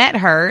also met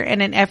her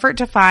in an effort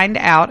to find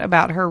out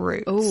about her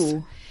roots.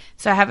 Ooh.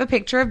 So I have a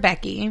picture of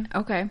Becky.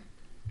 Okay.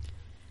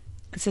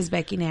 It says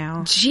Becky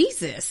now.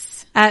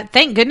 Jesus.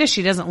 Thank goodness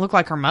she doesn't look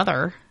like her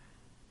mother.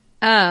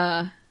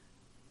 But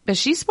But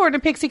she's sporting a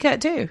pixie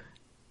cut too.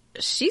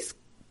 she's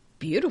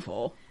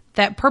beautiful.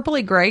 That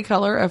purpley gray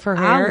color of her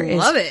hair I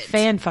love is it.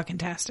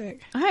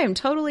 fan-fucking-tastic. I am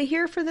totally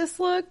here for this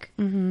look.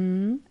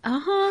 Mm-hmm.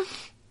 Uh-huh.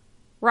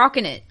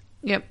 Rocking it.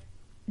 Yep.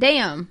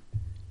 Damn.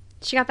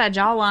 She got that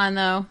jawline,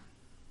 though.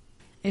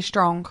 It's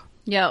strong.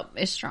 Yep,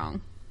 it's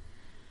strong.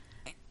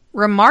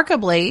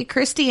 Remarkably,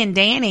 Christy and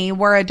Danny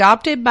were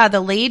adopted by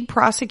the lead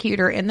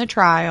prosecutor in the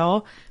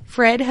trial,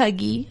 Fred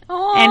Huggy,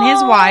 and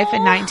his wife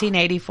in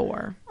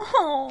 1984.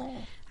 Oh.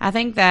 I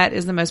think that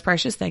is the most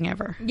precious thing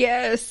ever.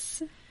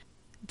 Yes.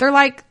 They're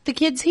like the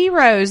kids'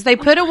 heroes. They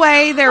put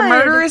away their God.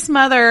 murderous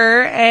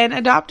mother and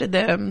adopted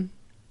them.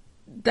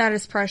 That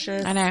is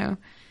precious. I know.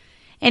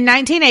 In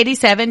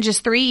 1987,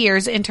 just 3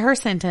 years into her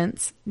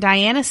sentence,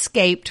 Diane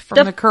escaped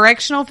from the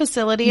correctional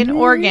facility in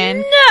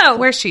Oregon No.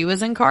 where she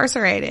was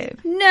incarcerated.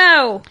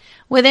 No.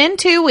 Within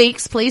 2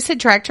 weeks, police had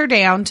tracked her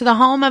down to the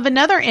home of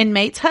another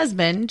inmate's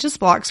husband just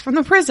blocks from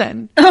the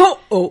prison. Oh.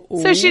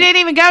 So she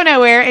didn't even go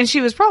nowhere, and she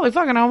was probably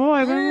fucking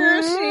homeboy.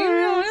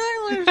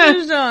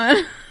 She's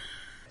done.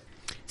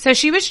 So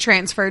she was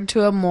transferred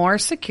to a more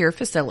secure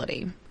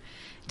facility.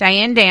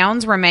 Diane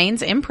Downs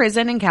remains in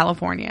prison in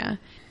California.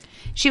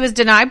 She was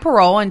denied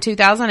parole in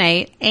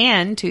 2008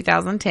 and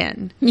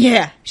 2010.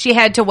 Yeah. She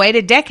had to wait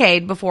a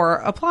decade before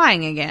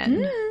applying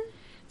again.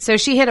 So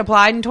she had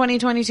applied in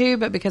 2022,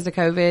 but because of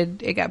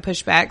COVID, it got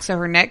pushed back. So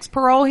her next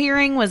parole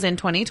hearing was in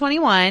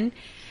 2021,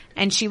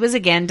 and she was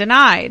again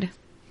denied.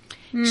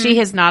 She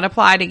has not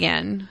applied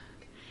again.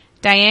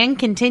 Diane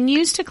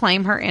continues to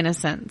claim her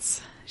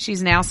innocence.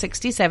 She's now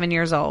 67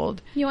 years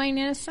old. You ain't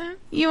innocent?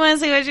 You want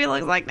to see what she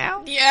looks like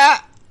now? Yeah.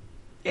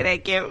 It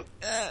ain't cute.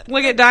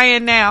 Look at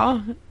Diane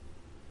now.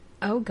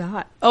 Oh,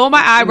 God. Oh, my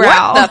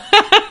eyebrow.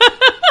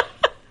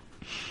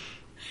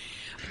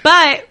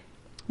 But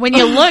when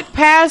you look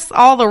past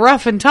all the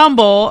rough and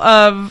tumble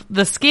of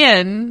the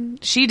skin,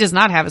 she does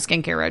not have a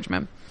skincare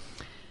regimen.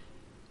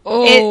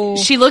 Oh.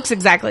 She looks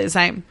exactly the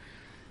same.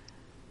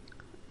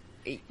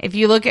 If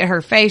you look at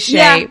her face shape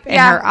Yeah, and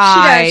yeah, her she does.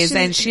 eyes, She's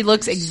and she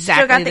looks Still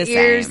exactly got the the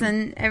ears same.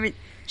 and everything.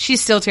 She's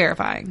still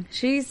terrifying.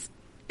 She's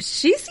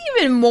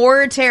even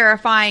more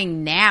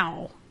terrifying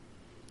now.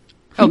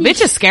 Oh,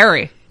 bitch is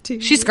scary.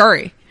 She's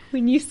scary.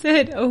 When you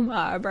said, "Oh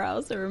my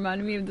eyebrows," it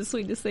reminded me of the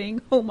sweetest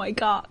thing. Oh my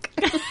cock.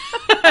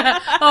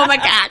 Oh my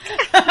God.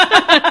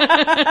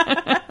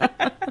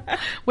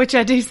 Which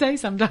I do say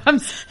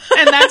sometimes.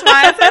 And that's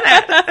why I said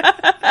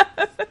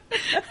that.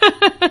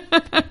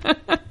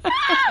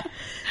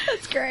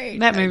 That's great.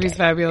 That movie's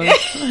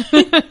fabulous.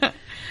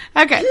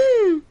 Okay.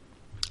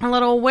 A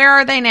little where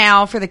are they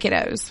now for the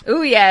kiddos?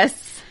 Ooh,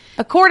 yes.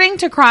 According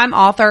to crime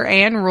author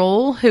Anne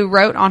Rule, who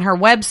wrote on her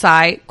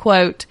website,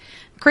 quote,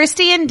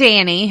 Christy and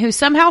Danny, who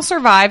somehow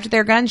survived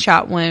their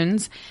gunshot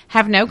wounds,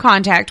 have no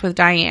contact with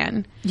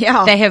Diane.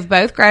 Yeah. They have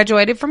both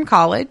graduated from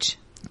college.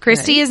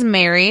 Christy is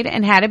married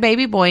and had a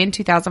baby boy in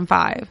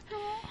 2005.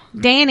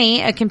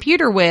 Danny, a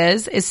computer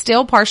whiz, is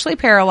still partially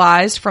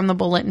paralyzed from the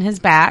bullet in his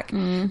back,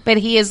 but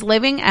he is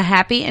living a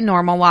happy and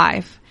normal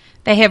life.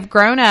 They have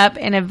grown up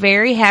in a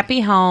very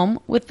happy home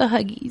with the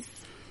Huggies.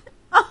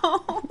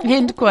 Oh.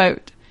 End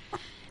quote.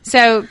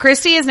 So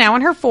Christy is now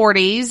in her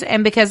 40s,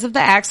 and because of the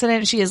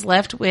accident, she is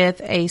left with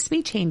a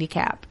speech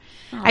handicap.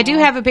 Aww. I do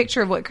have a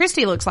picture of what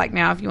Christy looks like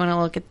now, if you want to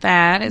look at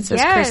that. It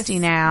says Yes. Christy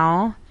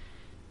now.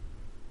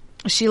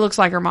 She looks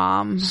like her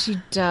mom. She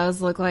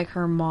does look like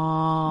her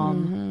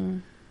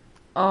mom.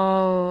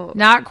 Oh.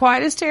 Not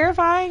quite as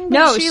terrifying, but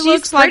No, she she's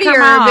looks like prettier,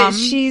 her mom. but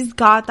she's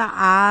got the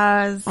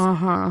eyes.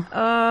 Uh-huh.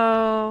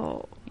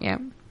 Oh. Yeah.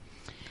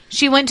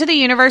 She went to the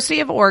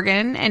University of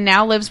Oregon and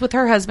now lives with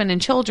her husband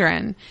and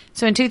children.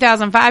 So in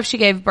 2005, she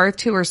gave birth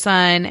to her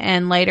son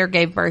and later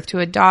gave birth to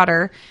a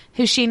daughter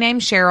who she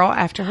named Cheryl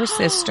after her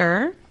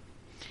sister.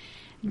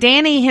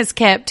 Danny has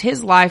kept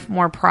his life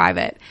more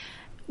private.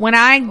 When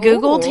I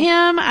Googled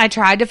him, I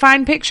tried to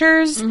find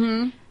pictures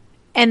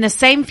and the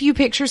same few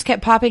pictures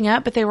kept popping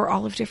up, but they were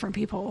all of different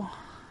people.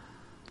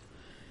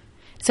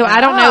 So I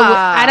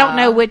don't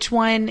know which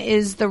one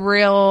is the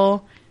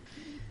real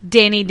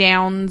Danny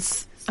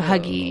Downs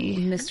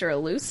Huggy. Mr.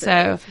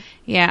 Elusive. So,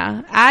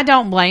 yeah, I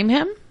don't blame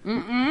him.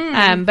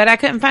 But I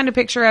couldn't find a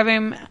picture of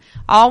him.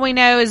 All we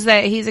know is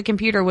that he's a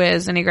computer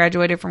whiz and he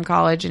graduated from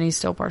college and he's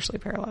still partially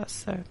paralyzed.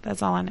 So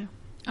that's all I know.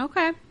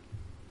 Okay.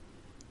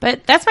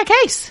 But that's my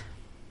case.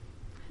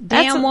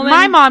 That's Damn woman.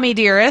 my mommy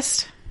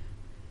dearest.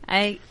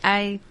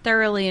 I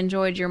thoroughly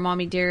enjoyed your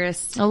mommy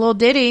dearest. A little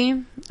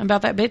ditty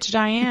about that bitch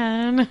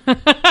Diane.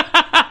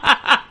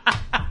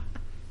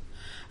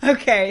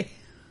 Okay.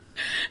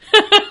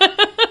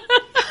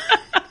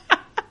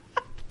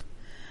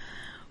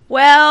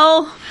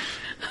 Well,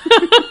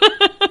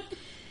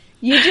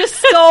 you just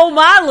stole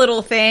my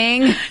little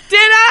thing. Did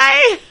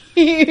I?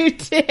 You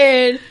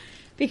did.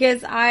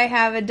 Because I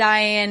have a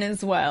Diane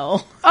as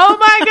well. Oh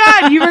my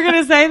God, you were going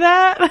to say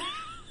that?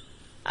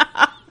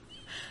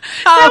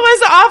 That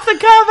was off the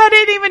cuff. I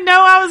didn't even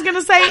know I was going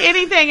to say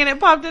anything and it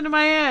popped into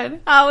my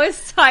head. I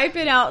was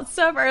typing out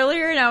stuff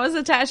earlier and I was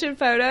attaching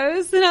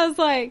photos and I was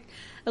like,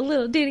 a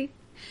little ditty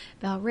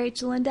about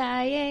Rachel and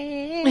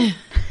Diane.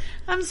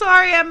 I'm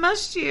sorry, I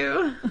missed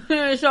you.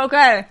 It's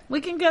okay.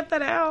 We can cut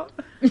that out.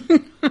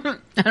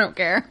 I don't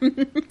care.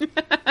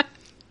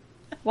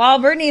 While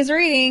Brittany's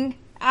reading,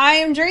 I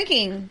am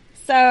drinking.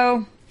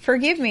 So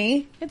forgive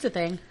me It's a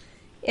thing.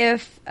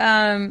 if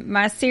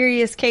my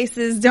serious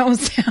cases don't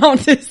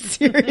sound as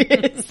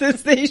serious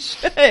as they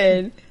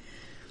should.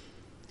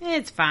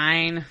 It's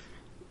fine.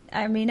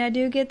 I mean, I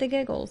do get the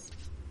giggles.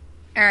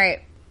 All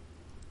right.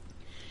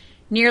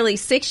 Nearly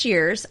 6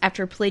 years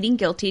after pleading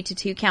guilty to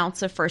 2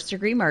 counts of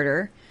first-degree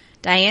murder,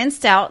 Diane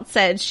Stout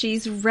said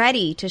she's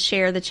ready to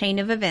share the chain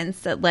of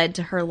events that led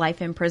to her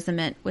life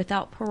imprisonment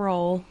without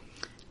parole.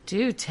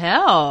 Do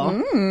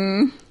tell.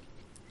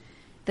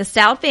 The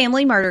Stout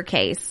family murder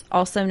case,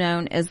 also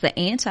known as the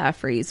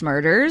Antifreeze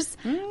murders,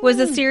 was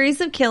a series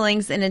of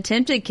killings and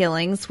attempted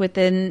killings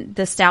within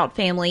the Stout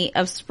family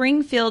of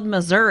Springfield,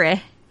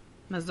 Missouri.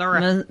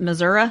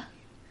 Missouri?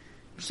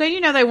 So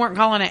you know they weren't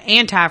calling it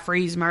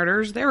antifreeze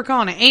murders. They were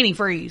calling it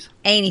antifreeze.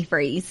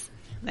 Antifreeze.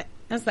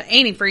 That's the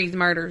antifreeze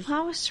murders. I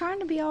was trying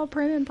to be all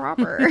prim and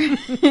proper.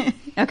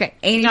 Okay,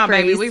 antifreeze. No,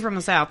 baby, we from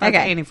the South. That's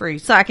Okay,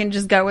 antifreeze. so I can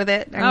just go with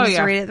it. I can just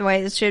read it the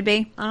way it should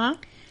be. Uh-huh.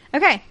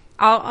 Okay,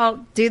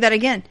 I'll do that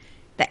again.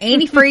 The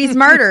antifreeze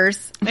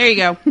murders There you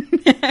go.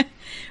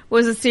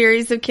 was a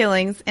series of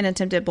killings and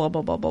attempted blah,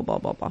 blah, blah, blah, blah,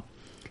 blah, blah.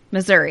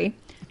 Missouri.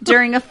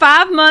 During a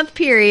 5-month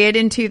period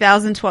in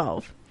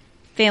 2012,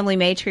 family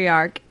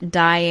matriarch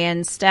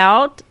Diane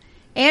Stout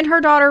and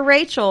her daughter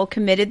Rachel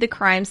committed the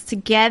crimes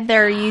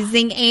together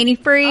using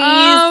antifreeze.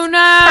 Oh,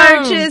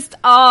 no. Purchased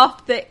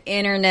off the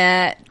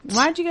internet.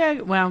 Why'd you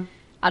go? Well,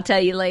 I'll tell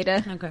you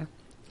later. okay.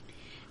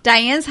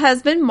 Diane's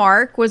husband,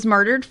 Mark, was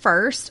murdered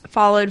first,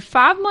 followed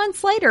 5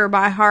 months later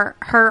by her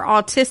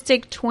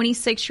autistic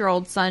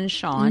 26-year-old son,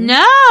 Sean.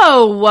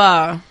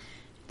 No!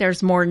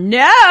 There's more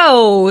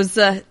no's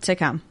to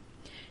come.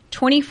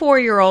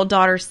 24-year-old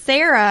daughter,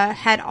 Sarah,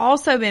 had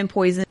also been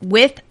poisoned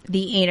with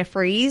the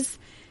antifreeze,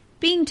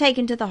 being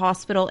taken to the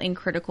hospital in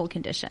critical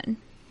condition.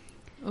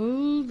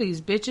 Ooh,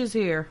 these bitches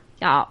here.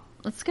 Y'all,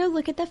 let's go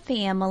look at the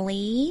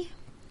family.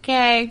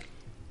 Okay.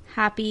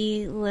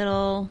 happy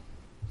little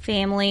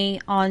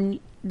family on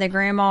the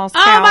grandma's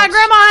couch. Oh, my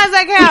grandma has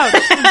that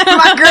couch.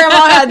 My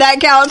grandma had that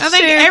couch. I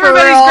think too,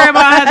 everybody's grandma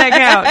had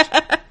that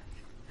couch.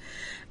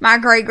 My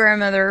great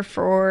grandmother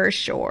for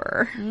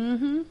sure.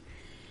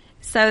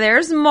 So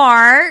there's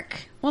Mark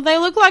Well, they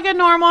look like a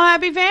normal,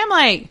 happy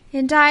family.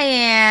 and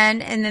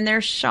Diane, and then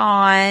there's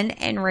Sean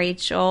and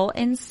Rachel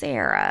and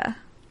Sarah.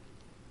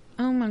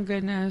 Oh, my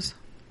goodness.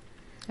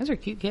 Those are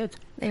cute kids.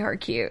 They are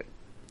cute.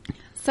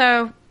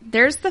 So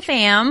there's the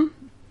fam.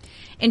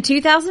 In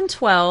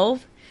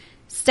 2012,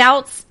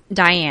 Stout's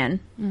Diane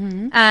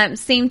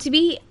seemed to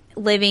be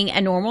living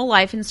a normal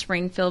life in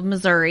Springfield,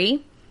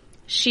 Missouri.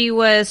 She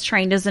was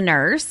trained as a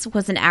nurse,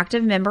 was an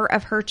active member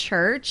of her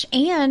church,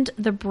 and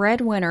the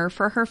breadwinner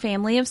for her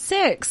family of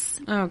 6.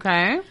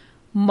 Okay.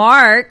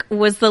 Mark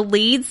was the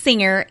lead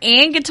singer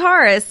and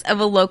guitarist of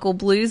a local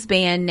blues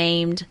band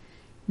named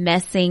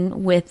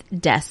Messing with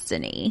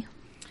Destiny.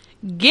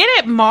 Get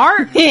it,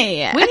 Mark.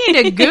 Yeah. We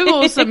need to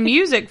Google some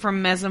music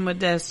from Messing with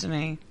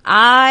Destiny.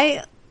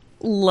 I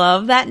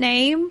love that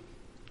name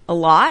a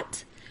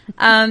lot.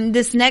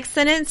 This next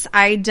sentence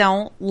I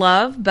don't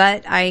love,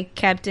 but I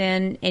kept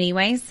in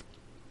anyways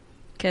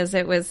because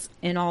it was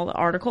in all the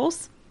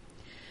articles.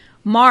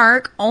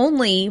 Mark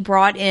only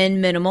brought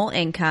in minimal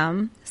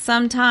income,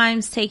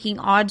 sometimes taking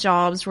odd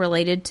jobs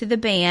related to the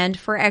band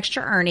for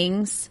extra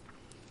earnings,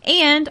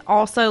 and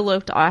also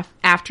looked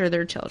after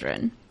their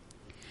children.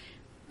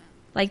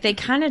 Like, they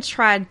kind of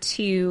tried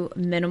to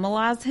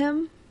minimalize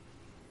him.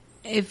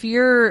 If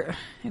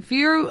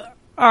you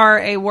are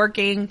a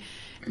working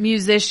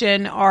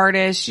musician,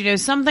 artist,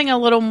 something a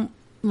little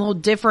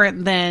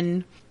different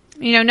than,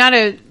 not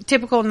a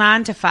typical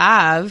 9 to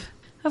 5.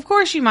 Of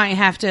course, you might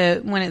have to,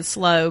 when it's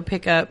slow,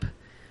 pick up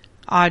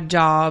odd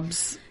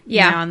jobs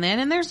now and then,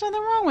 and there's nothing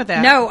wrong with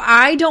that. No,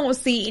 I don't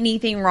see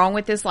anything wrong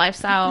with this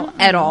lifestyle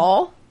at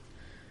all.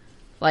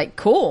 Like,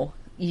 cool.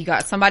 You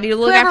got somebody to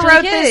look Whoever after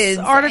wrote the kids. this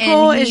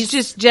article and is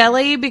just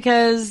jelly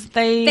because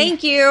they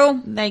Thank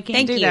you. They can't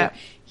Thank do you. that.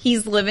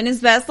 He's living his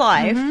best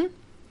life.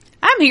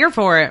 I'm here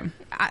for it.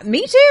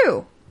 Me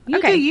too. You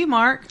Okay. do you,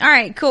 Mark. All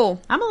right,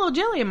 cool. I'm a little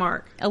jelly of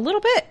Mark. A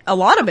little bit. A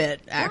lot of it,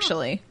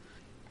 actually.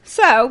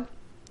 So,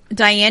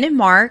 Diane and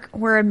Mark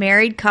were a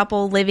married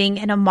couple living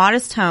in a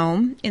modest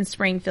home in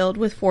Springfield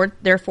with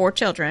their 4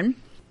 children.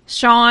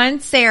 Sean,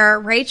 Sarah,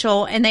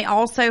 Rachel, and they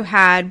also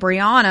had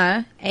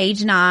Brianna,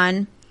 age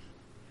 9.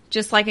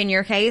 Just like in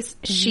your case,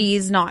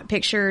 she's not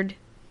pictured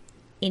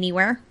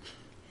anywhere.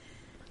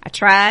 I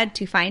tried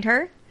to find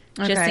her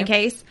just Okay. in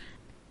case,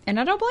 and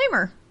I don't blame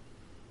her.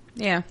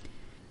 Yeah.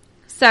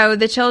 So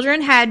the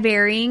children had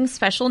varying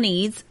special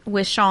needs,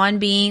 with Sean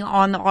being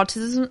on the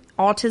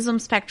autism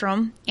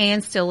spectrum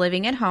and still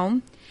living at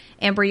home,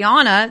 and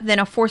Brianna, then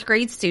a 4th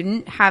grade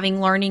student,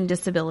 having learning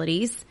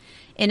disabilities.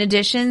 In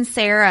addition,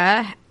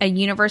 Sarah, a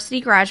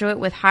university graduate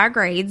with high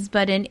grades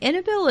but an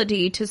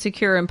inability to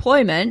secure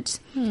employment,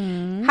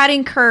 had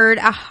incurred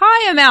a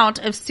high amount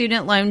of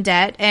student loan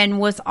debt and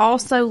was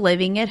also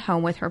living at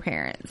home with her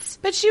parents.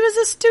 But she was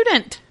a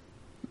student.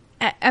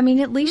 I mean,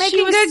 at least Making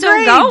she was good still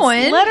grades.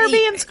 going. Let her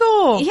be in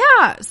school.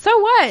 Yeah. So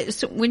what?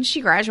 So when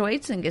she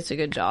graduates and gets a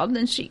good job,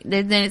 then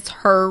then it's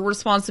her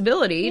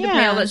responsibility to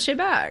pay all Yeah. that shit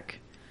back.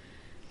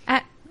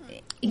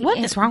 What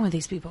is wrong with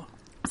these people?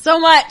 So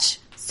much.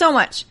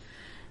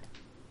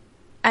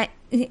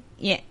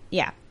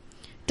 Yeah.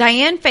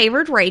 Diane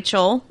favored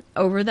Rachel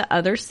over the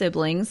other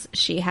siblings.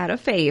 She had a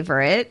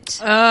favorite.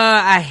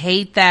 I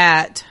hate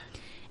that.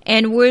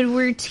 And would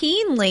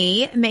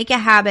routinely make a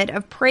habit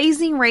of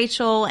praising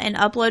Rachel and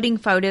uploading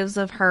photos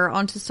of her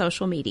onto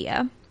social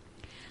media.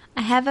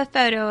 I have a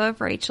photo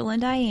of Rachel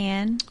and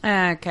Diane.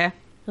 Okay.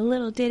 A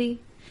little ditty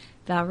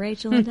about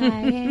Rachel and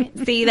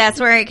Diane. See, that's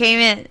where it came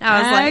in.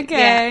 I was like,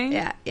 Okay.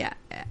 yeah.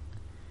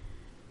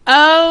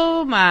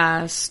 Oh,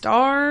 my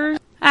stars.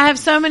 I have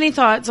so many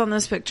thoughts on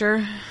this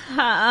picture, but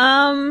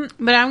I'm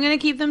going to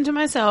keep them to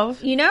myself.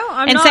 I'm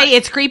And not, say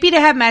it's creepy to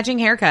have matching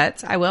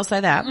haircuts. I will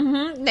say that.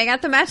 they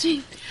got the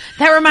matching.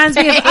 That reminds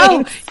me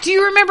of, do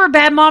you remember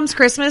Bad Moms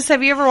Christmas?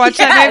 Have you ever watched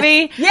that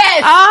movie?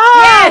 Yes.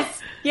 Oh!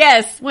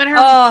 Yes.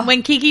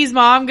 When Kiki's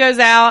mom goes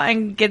out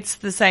and gets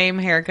the same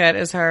haircut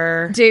as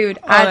her. Dude,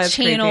 Oh, I that's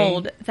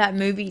channeled creepy. that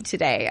movie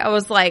today. I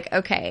was like,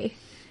 okay,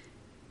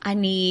 I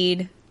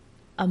need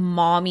a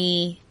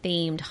mommy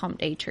themed hump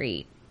day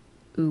treat.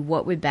 Ooh,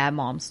 what would Bad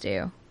Moms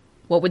do?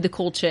 What would the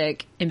cool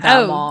chick in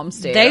Bad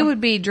Moms do? They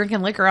would be drinking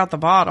liquor out the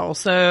bottle,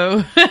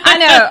 so. I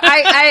know.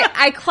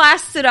 I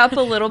classed it up a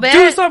little bit.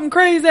 Do something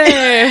crazy.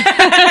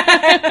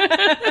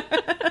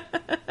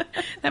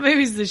 That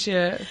movie's the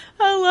shit.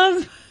 I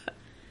love.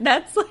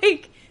 That's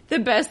like the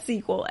best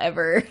sequel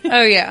ever.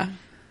 Oh, yeah.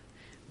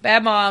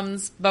 Bad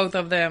Moms, both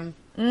of them.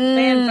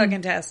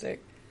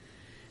 Fan-fucking-tastic.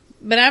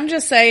 But I'm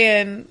just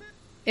saying,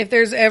 if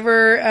there's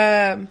ever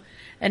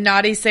a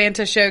naughty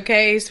Santa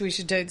showcase, we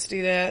should totes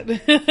do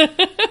that.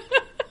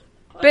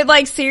 But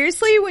like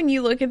seriously, when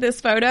you look at this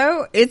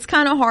photo, it's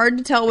kind of hard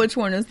to tell which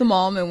one is the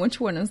mom and which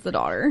one is the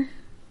daughter.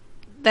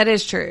 That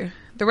is true.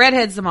 The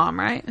redhead's the mom,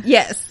 right?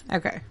 Yes.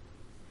 Okay.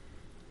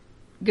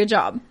 Good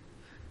job.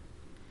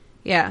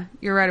 Yeah,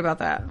 you're right about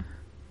that.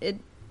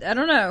 I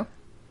don't know.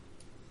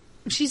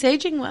 She's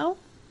aging well.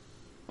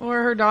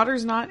 Or her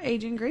daughter's not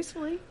aging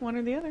gracefully. One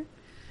or the other.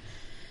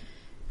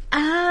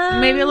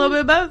 Maybe a little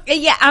bit of both.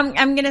 Yeah, I'm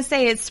going to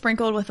say it's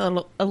sprinkled with a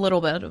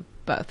little bit of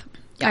both.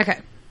 Yeah. Okay.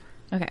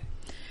 Okay.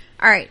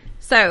 All right.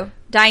 So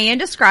Diane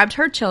described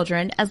her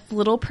children as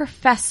little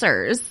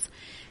professors.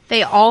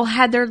 They all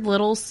had their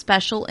little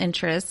special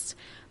interests,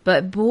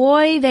 but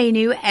boy, they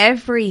knew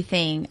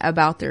everything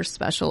about their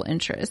special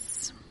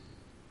interests.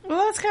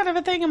 Well, that's kind of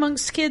a thing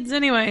amongst kids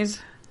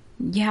anyways.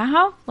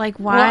 Yeah? Like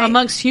why? Well,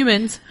 amongst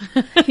humans.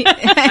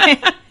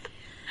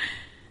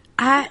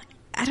 I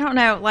don't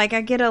know. Like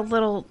I get a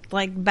little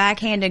like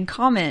backhanded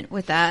comment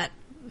with that.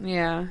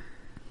 Yeah.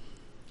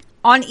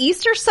 On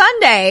Easter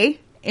Sunday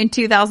in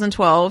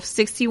 2012,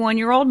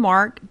 61-year-old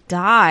Mark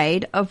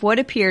died of what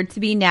appeared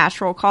to be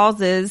natural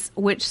causes,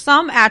 which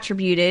some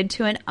attributed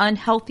to an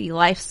unhealthy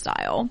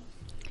lifestyle.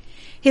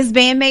 His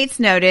bandmates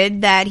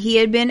noted that he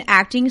had been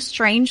acting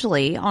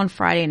strangely on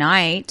Friday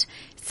night,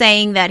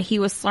 saying that he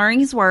was slurring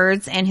his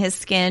words and his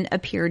skin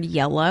appeared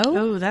yellow.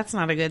 Oh, that's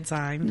not a good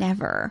sign.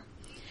 Never.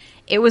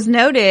 It was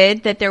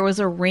noted that there was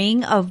a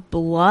ring of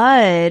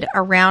blood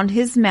around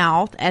his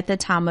mouth at the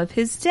time of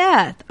his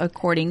death,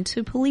 according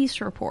to police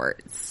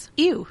reports.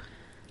 Ew.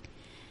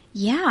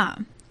 Yeah.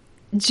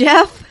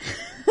 Jeff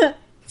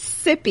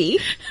Sippy.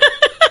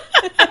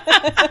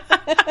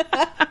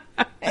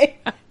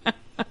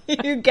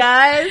 You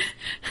guys.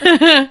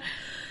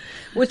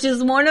 Which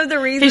is one of the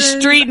reasons...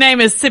 His street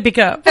name is Sippy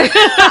Cup.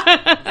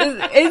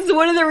 It's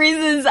one of the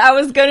reasons I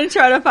was going to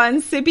try to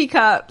find sippy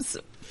cups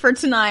for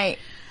tonight.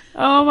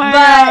 Oh my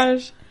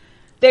gosh.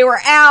 They were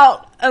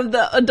out of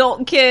the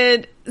adult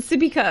kid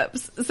sippy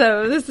cups.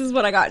 So this is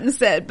what I got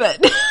instead.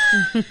 But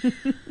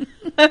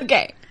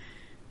okay.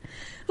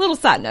 Little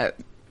side note.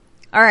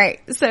 All right.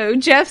 So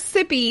Jeff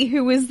Sippy,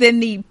 who was then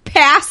the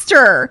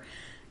pastor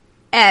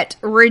at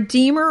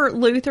Redeemer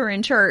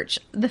Lutheran Church,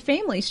 the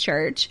family's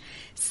church,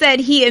 said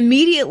he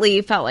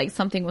immediately felt like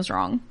something was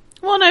wrong.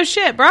 Well, no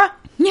shit, bruh.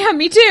 Yeah,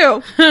 me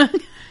too.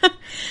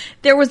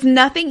 There was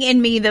nothing in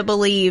me that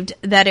believed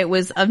that it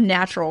was of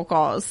natural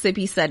cause,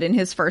 Sippy said in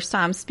his first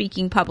time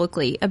speaking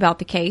publicly about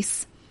the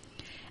case.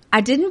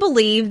 I didn't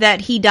believe that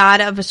he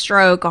died of a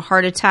stroke, a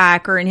heart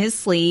attack, or in his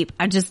sleep.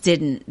 I just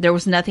didn't. There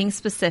was nothing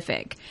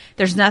specific.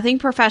 There's nothing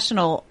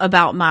professional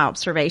about my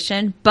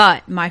observation,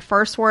 but my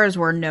first words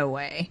were, no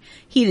way.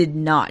 He did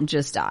not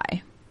just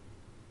die.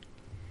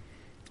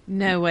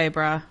 No way,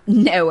 bruh.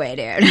 No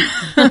way,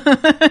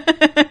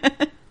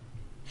 dude.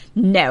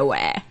 No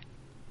way.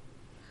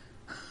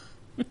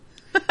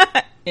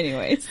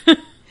 Anyways.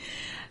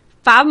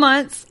 5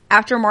 months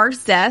after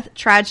Mark's death,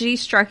 tragedy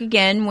struck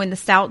again when the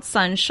Stout's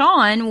son,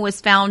 Sean,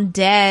 was found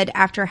dead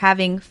after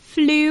having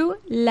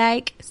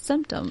flu-like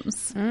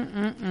symptoms.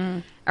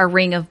 A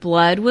ring of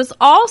blood was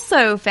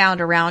also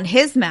found around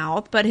his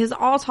mouth, but his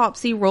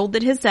autopsy ruled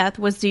that his death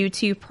was due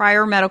to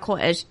prior medical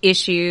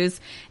issues,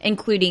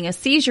 including a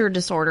seizure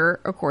disorder,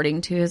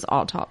 according to his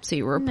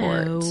autopsy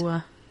report.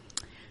 No.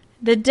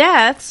 The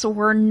deaths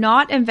were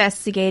not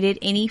investigated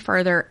any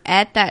further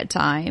at that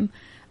time,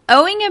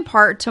 owing in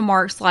part to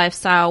Mark's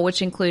lifestyle,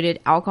 which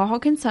included alcohol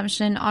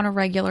consumption on a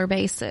regular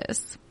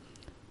basis.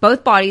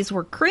 Both bodies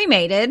were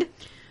cremated.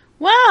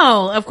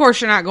 Well, of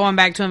course you're not going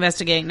back to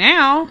investigate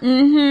now.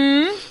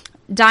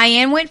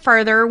 Diane went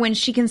further when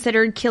she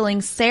considered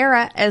killing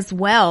Sarah as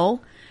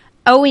well,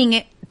 owing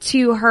it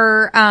to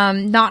her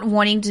not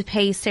wanting to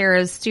pay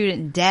Sarah's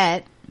student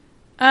debt.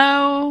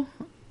 Oh.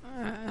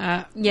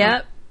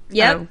 Yep.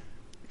 Oh.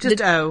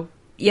 Just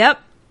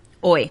Yep.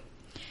 Oi.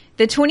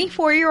 The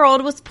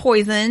 24-year-old was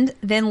poisoned,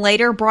 then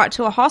later brought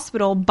to a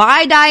hospital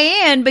by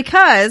Diane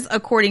because,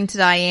 according to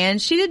Diane,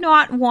 she did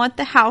not want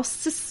the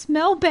house to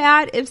smell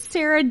bad if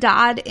Sarah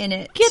died in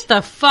it. Get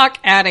the fuck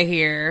out of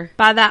here.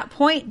 By that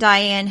point,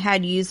 Diane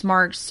had used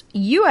Mark's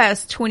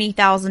U.S.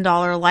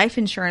 $20,000 life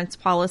insurance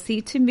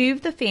policy to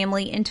move the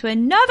family into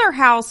another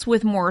house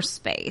with more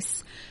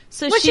space.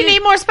 So What, you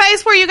need more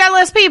space where you got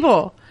less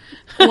people?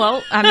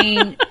 Well, I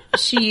mean,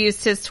 she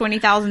used his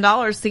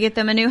 $20,000 to get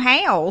them a new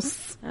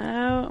house.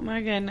 Oh,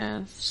 my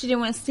goodness. She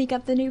didn't want to sneak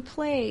up the new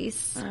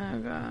place. Oh,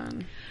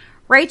 God.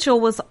 Rachel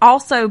was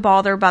also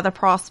bothered by the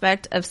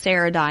prospect of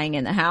Sarah dying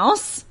in the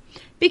house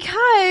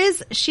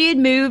because she had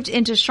moved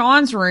into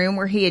Sean's room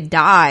where he had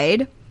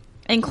died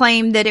and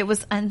claimed that it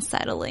was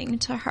unsettling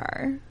to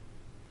her.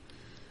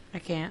 I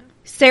can't.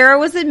 Sarah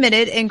was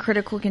admitted in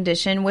critical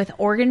condition with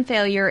organ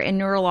failure and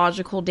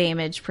neurological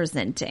damage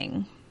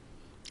presenting.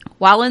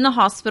 While in the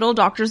hospital,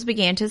 doctors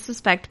began to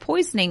suspect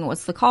poisoning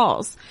was the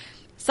cause.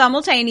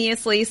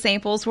 Simultaneously,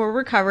 samples were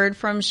recovered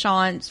from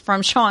Sean's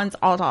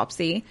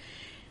autopsy,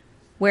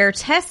 where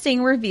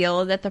testing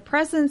revealed that the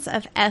presence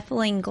of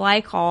ethylene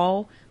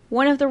glycol,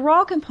 one of the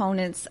raw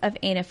components of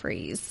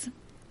antifreeze,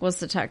 was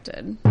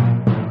detected.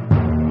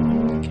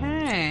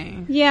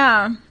 Okay.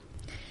 Yeah.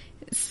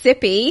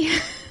 Sippy.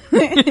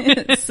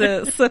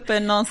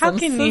 Sipping on some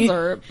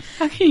scissor.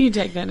 How can you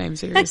take that name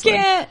seriously? I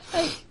can't.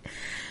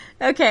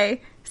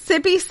 Okay.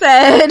 Sippy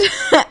said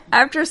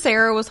after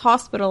Sarah was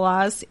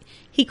hospitalized,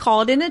 he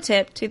called in a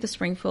tip to the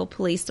Springfield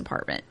Police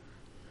Department.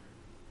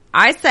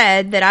 I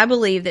said that I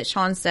believe that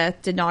Sean's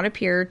death did not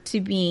appear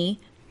to be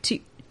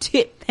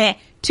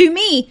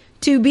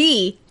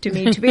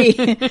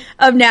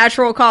of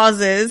natural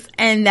causes,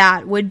 and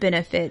that would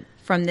benefit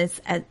from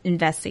this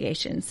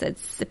investigation, said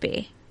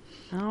Sippy.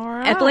 All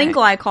right. Ethylene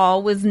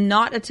glycol was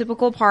not a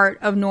typical part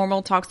of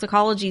normal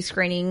toxicology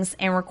screenings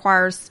and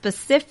requires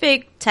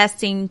specific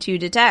testing to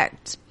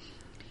detect,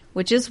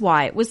 which is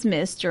why it was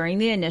missed during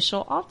the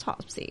initial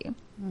autopsy.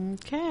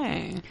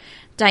 Okay.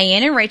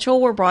 Diane and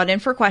Rachel were brought in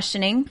for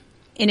questioning.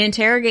 In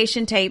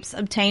interrogation tapes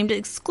obtained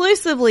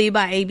exclusively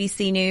by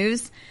ABC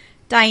News,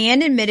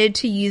 Diane admitted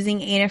to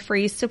using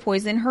antifreeze to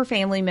poison her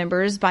family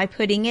members by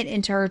putting it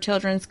into her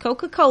children's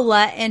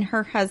Coca-Cola and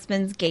her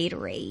husband's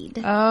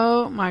Gatorade.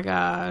 Oh my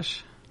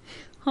gosh.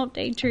 Hump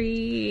day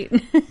treat.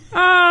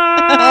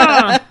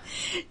 Ah!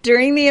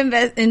 During the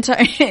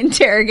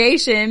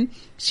interrogation,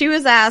 she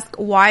was asked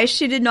why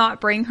she did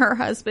not bring her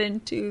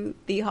husband to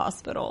the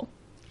hospital.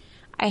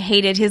 I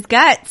hated his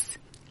guts.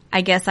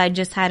 I guess I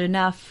just had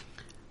enough.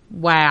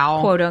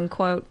 Wow. Quote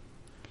unquote.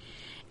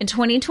 In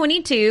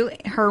 2022,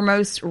 her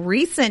most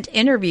recent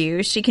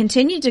interview, she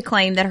continued to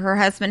claim that her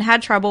husband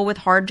had trouble with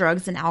hard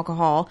drugs and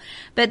alcohol,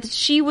 but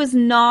she was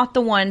not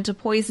the one to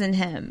poison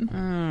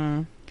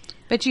him.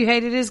 But you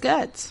hated his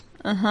guts.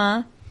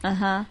 Uh-huh.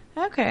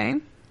 Okay.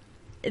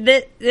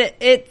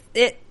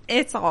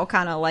 It's all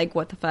kind of like,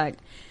 what the fuck?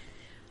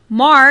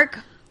 Mark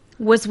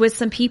was with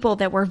some people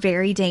that were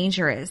very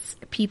dangerous.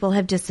 People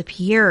have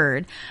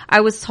disappeared.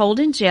 I was told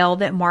in jail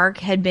that Mark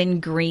had been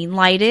green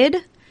lighted.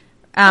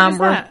 What is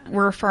that?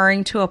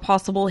 Referring to a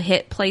possible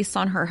hit placed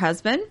on her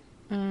husband.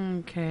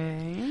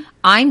 Okay.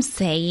 I'm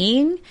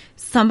saying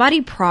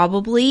somebody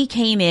probably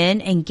came in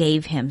and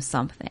gave him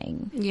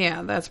something.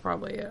 Yeah, that's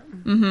probably it.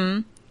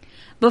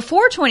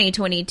 Before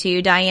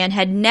 2022, Diane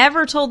had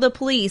never told the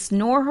police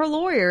nor her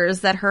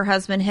lawyers that her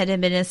husband had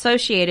been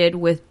associated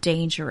with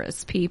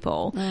dangerous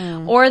people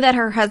or that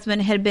her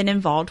husband had been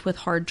involved with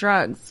hard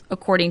drugs.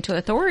 According to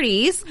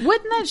authorities,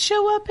 Wouldn't that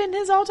show up in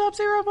his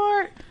autopsy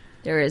report?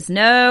 there is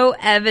no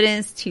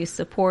evidence to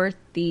support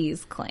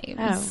these claims.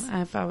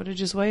 Oh, if I would have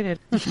just waited.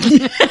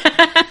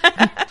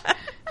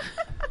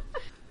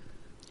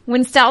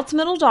 When Stout's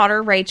middle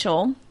daughter,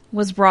 Rachel,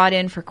 was brought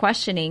in for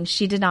questioning,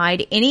 she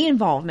denied any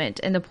involvement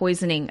in the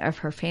poisoning of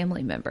her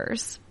family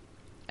members.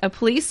 A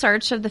police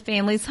search of the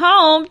family's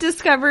home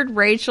discovered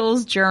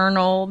Rachel's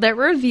journal that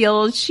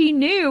revealed she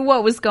knew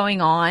what was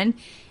going on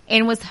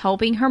and was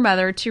helping her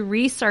mother to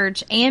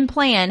research and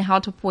plan how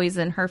to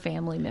poison her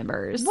family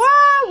members.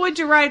 Why would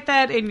you write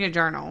that in your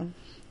journal?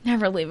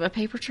 Never leave a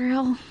paper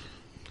trail.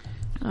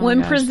 Oh When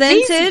my gosh.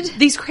 presented...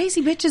 These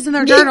crazy bitches in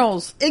their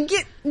journals.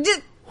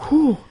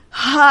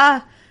 I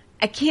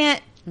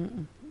can't...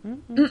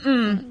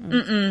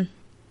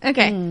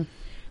 Okay.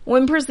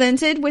 When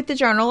presented with the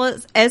journal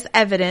as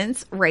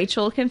evidence,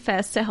 Rachel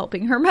confessed to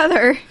helping her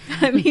mother.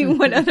 I mean,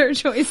 what other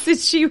choice did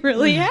she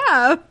really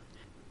have?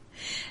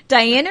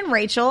 Diane and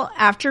Rachel,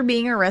 after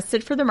being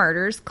arrested for the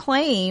murders,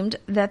 claimed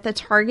that the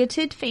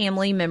targeted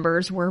family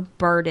members were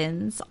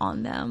burdens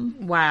on them.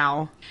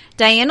 Wow.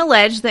 Diane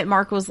alleged that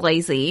Mark was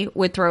lazy,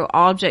 would throw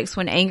objects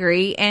when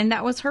angry, and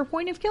that was her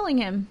point of killing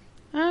him.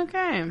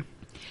 Okay.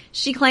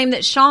 She claimed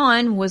that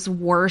Sean was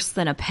worse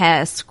than a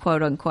pest,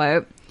 quote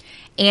unquote,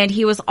 and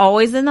he was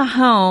always in the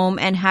home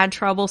and had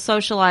trouble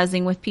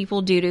socializing with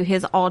people due to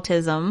his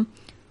autism,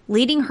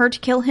 leading her to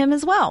kill him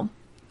as well.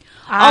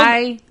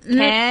 I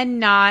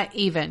cannot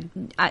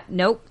even.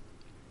 Nope.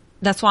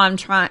 That's why I'm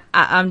trying.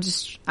 I'm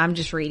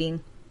just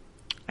reading.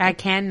 I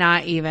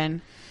cannot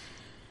even.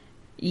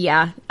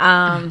 Yeah.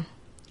 I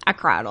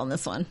cried on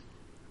this one.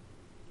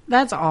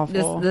 That's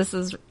awful. This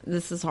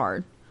is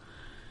hard.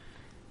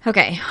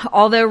 Okay.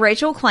 Although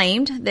Rachel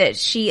claimed that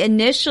she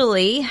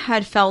initially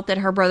had felt that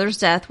her brother's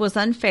death was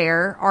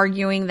unfair,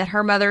 arguing that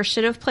her mother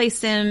should have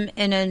placed him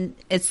in an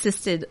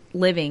assisted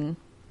living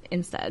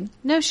instead.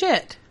 No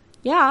shit.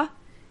 Yeah.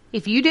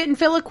 If you didn't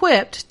feel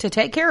equipped to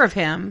take care of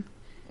him.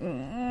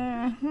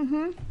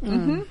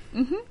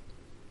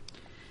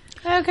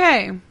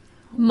 Okay.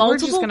 We're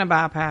just going to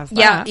bypass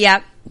that.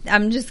 Yeah.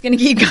 I'm just going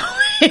to keep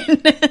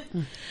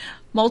going.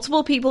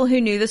 Multiple people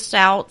who knew the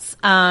Stouts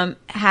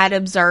had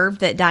observed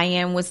that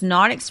Diane was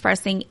not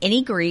expressing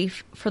any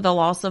grief for the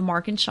loss of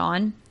Mark and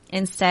Sean.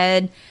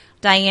 Instead,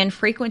 Diane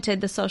frequented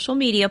the social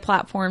media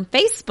platform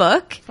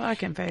Facebook,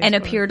 and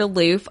appeared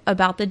aloof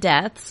about the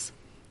deaths.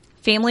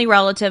 Family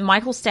relative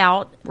Michael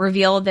Stout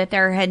revealed that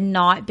there had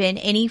not been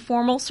any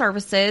formal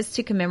services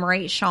to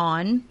commemorate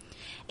Sean,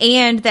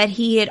 and that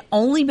he had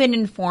only been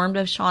informed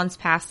of Sean's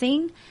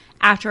passing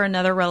after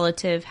another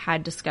relative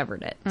had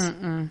discovered it.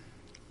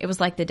 It was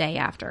like the day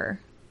after.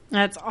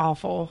 That's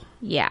awful.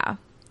 Yeah.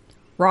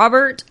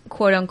 Robert,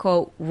 quote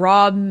unquote,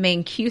 Rob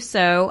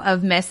Mancuso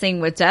of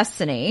Messing with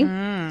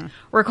Destiny,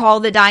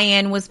 recalled that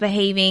Diane was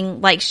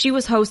behaving like she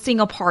was hosting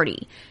a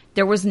party.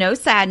 There was no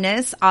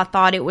sadness. I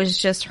thought it was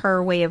just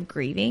her way of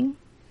grieving.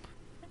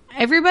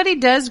 Everybody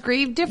does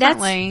grieve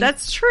differently.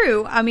 That's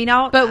true. I mean,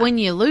 but when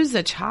you lose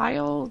a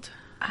child,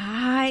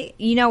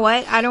 you know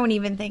what? I don't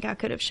even think I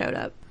could have showed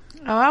up.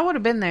 oh, I would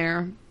have been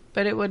there,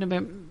 but it wouldn't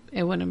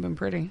have been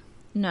pretty.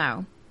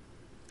 No,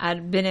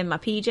 I'd been in my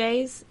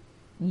PJs.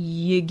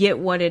 You get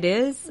what it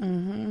is.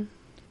 Mm-hmm.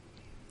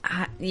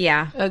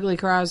 Yeah, Ugly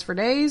cries for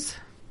days.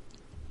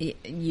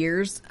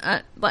 Years.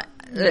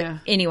 Yeah.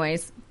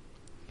 Anyways.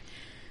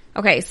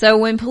 Okay, so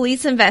when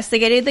police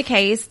investigated the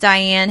case,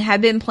 Diane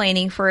had been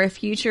planning for a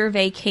future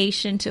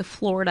vacation to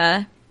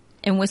Florida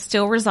and was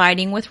still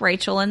residing with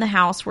Rachel in the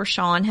house where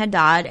Sean had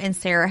died and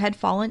Sarah had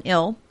fallen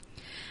ill.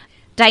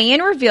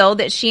 Diane revealed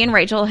that she and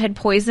Rachel had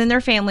poisoned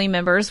their family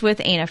members with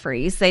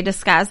antifreeze. They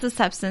disguised the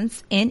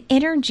substance in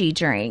energy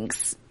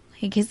drinks,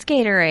 like his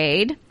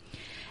Gatorade,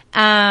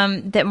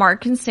 that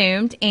Mark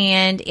consumed,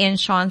 and in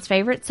Sean's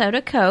favorite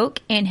soda, Coke,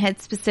 and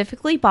had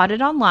specifically bought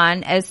it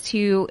online as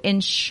to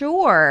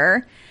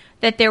ensure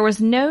that there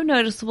was no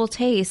noticeable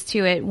taste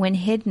to it when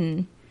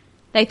hidden.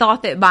 They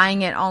thought that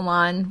buying it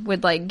online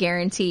would like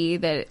guarantee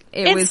that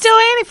It's still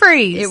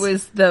antifreeze. It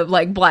was the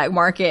like black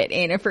market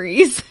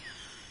antifreeze.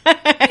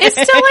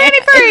 It's still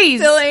antifreeze.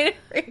 Still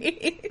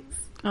antifreeze.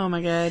 Oh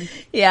my god.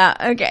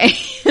 Yeah, okay.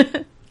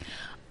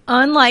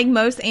 Unlike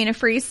most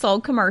antifreeze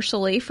sold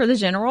commercially for the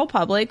general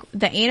public,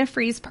 the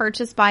antifreeze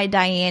purchased by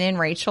Diane and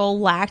Rachel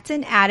lacked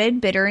an added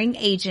bittering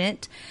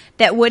agent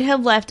that would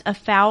have left a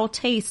foul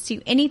taste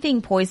to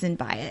anything poisoned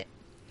by it.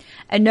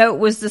 A note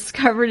was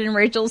discovered in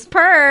Rachel's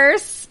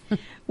purse,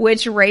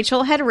 which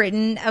Rachel had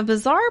written a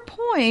bizarre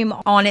poem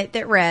on it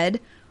that read,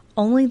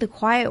 "Only the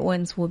quiet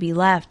ones will be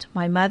left,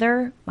 my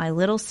mother, my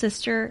little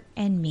sister,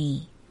 and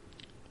me."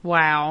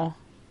 Wow.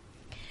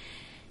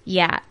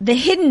 Yeah. The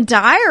hidden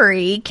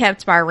diary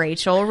kept by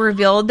Rachel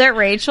revealed that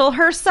Rachel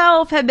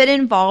herself had been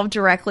involved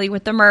directly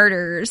with the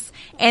murders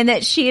and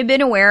that she had been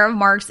aware of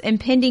Mark's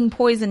impending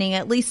poisoning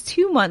at least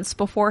 2 months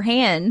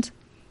beforehand.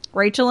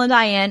 Rachel and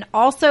Diane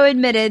also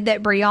admitted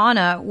that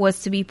Brianna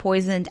was to be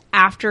poisoned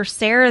after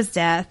Sarah's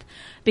death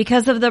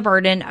because of the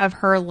burden of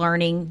her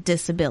learning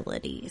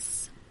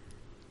disabilities.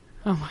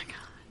 Oh my god.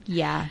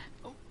 Yeah.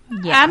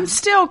 I'm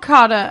still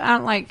caught up.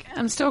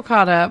 I'm still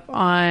caught up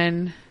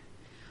on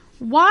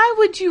why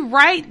would you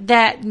write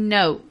that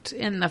note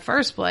in the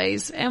first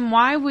place, and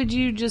why would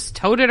you just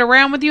tote it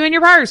around with you in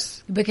your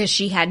purse? Because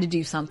she had to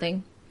do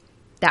something.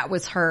 That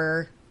was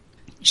her.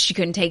 She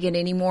couldn't take it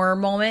anymore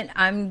moment,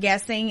 I'm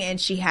guessing,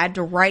 and she had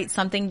to write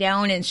something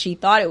down, and she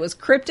thought it was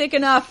cryptic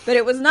enough, but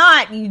it was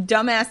not, you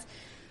dumbass.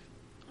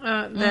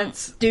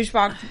 That's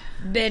Douchebag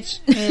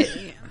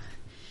bitch.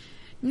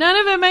 None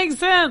of it makes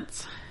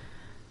sense.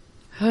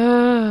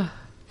 And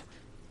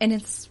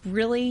it's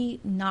really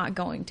not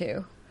going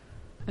to.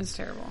 It's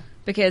terrible.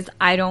 Because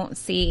I don't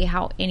see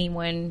how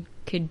anyone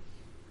could.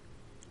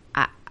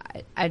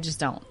 I just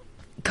don't.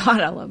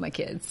 God, I love my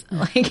kids.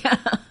 Like,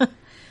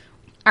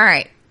 all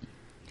right.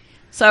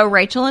 So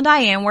Rachel and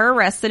Diane were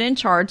arrested and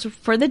charged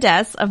for the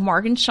deaths of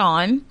Mark and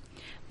Sean.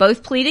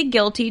 Both pleaded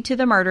guilty to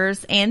the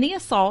murders and the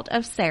assault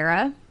of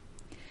Sarah.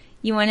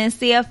 You want to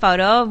see a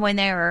photo of when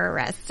they were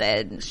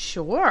arrested?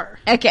 Sure.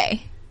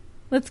 Okay.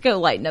 Let's go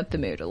lighten up the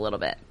mood a little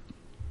bit.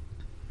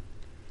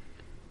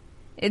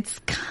 It's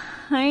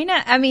kind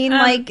of, I mean,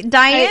 like,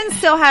 Diane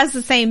still has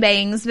the same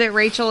bangs, but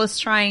Rachel is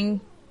trying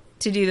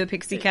to do the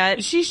pixie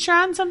cut. She's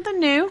trying something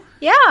new.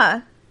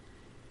 Yeah.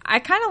 I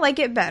kind of like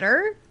it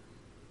better.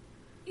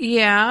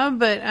 Yeah,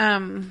 but,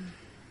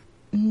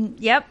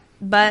 Yep.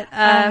 But,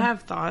 I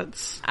have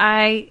thoughts.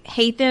 I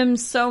hate them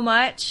so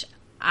much.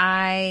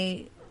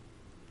 I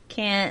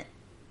can't.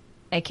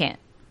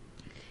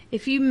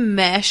 If you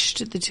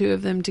meshed the two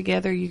of them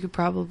together, you could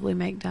probably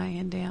make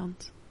Diane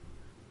Downs.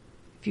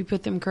 If you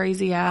put them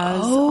crazy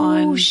eyes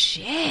on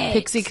shit.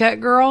 Pixie Cut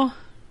Girl,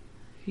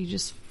 if you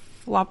just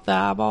flop the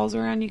eyeballs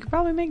around, you could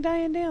probably make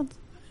Diane Downs.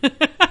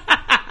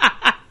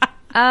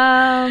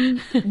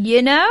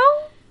 You know?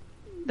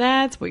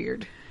 That's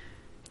weird.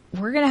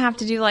 We're going to have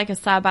to do like a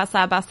side by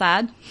side by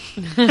side.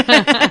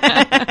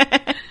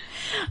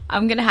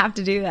 I'm going to have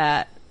to do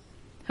that.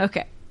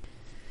 Okay.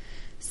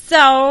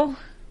 So,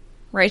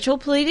 Rachel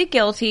pleaded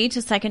guilty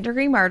to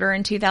second-degree murder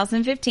in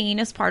 2015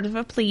 as part of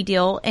a plea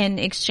deal in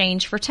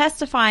exchange for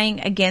testifying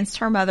against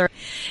her mother.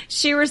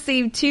 She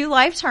received 2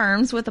 life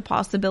terms with the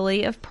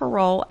possibility of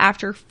parole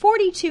after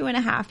 42 and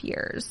a half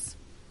years.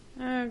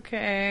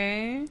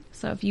 Okay.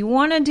 So if you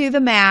want to do the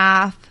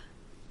math,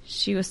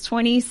 she was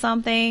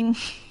 20-something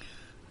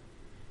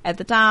at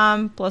the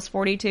time, plus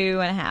 42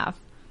 and a half.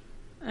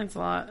 That's a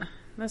lot.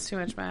 That's too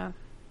much math.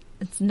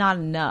 It's not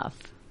enough.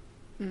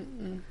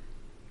 Mm-mm.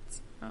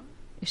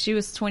 If she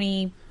was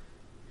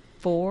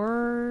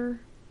 24...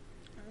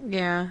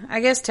 Yeah.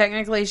 I guess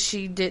technically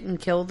she didn't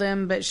kill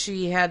them, but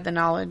she had the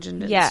knowledge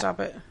and didn't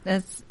stop it.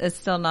 It's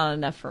still not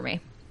enough for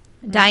me.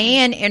 Mm-hmm.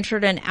 Diane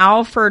entered an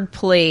Alford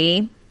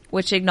plea,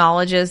 which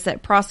acknowledges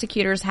that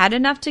prosecutors had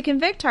enough to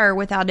convict her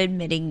without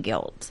admitting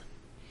guilt.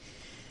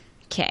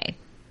 Okay.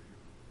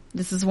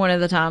 This is one of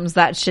the times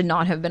that should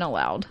not have been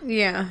allowed.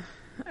 Yeah.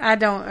 I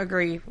don't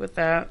agree with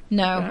that.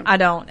 No, I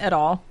don't at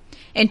all.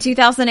 In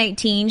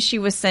 2018, she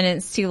was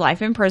sentenced to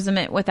life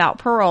imprisonment without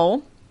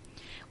parole.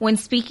 When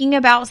speaking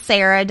about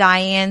Sarah,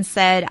 Diane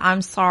said,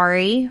 "I'm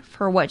sorry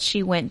for what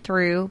she went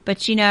through,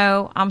 but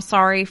I'm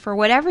sorry for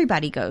what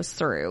everybody goes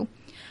through.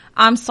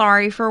 I'm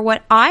sorry for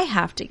what I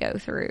have to go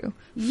through."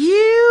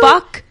 You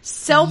Fuck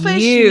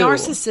selfish, you.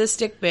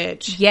 narcissistic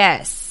bitch.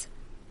 Yes.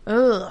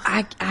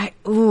 Ugh.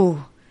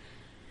 Ooh.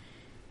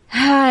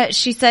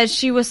 She said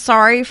she was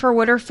sorry for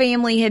what her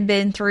family had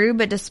been through,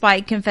 but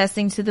despite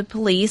confessing to the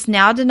police,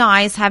 now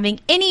denies having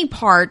any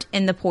part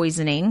in the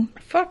poisoning.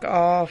 Fuck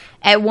off.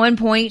 At one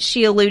point,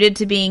 she alluded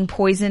to being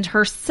poisoned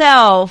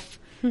herself,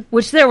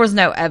 which there was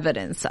no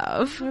evidence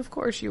of. Of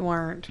course you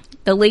weren't.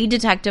 The lead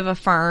detective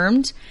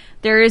affirmed,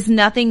 "There is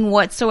nothing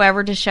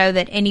whatsoever to show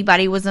that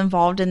anybody was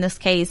involved in this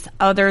case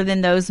other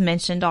than those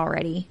mentioned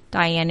already,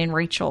 Diane and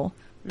Rachel,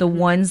 the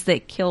ones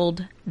that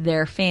killed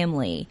their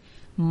family."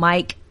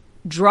 Mike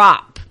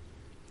drop.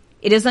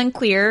 It is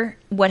unclear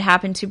what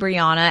happened to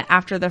Brianna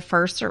after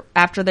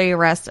the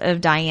arrest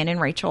of Diane and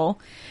Rachel.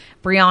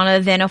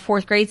 Brianna, then a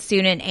 4th grade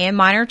student and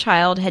minor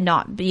child, had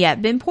not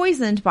yet been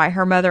poisoned by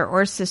her mother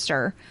or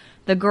sister.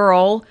 The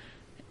girl,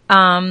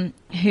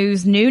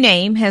 whose new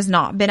name has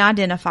not been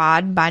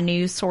identified by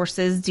news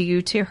sources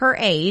due to her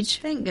age.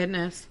 Thank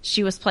goodness.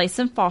 She was placed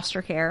in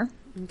foster care.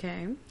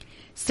 Okay.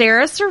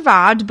 Sarah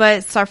survived,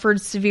 but suffered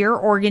severe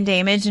organ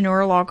damage and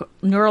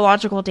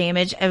neurological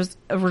damage as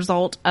a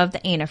result of the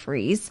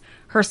antifreeze.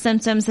 Her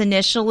symptoms,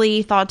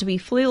 initially thought to be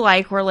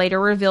flu-like, were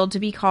later revealed to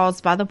be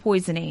caused by the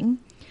poisoning.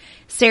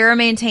 Sarah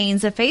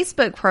maintains a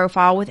Facebook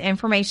profile with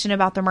information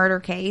about the murder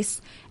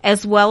case,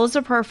 as well as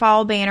a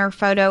profile banner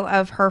photo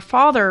of her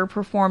father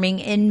performing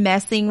in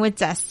Messing with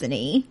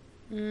Destiny.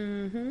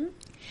 Mm-hmm.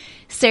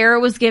 Sarah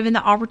was given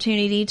the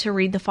opportunity to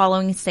read the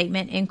following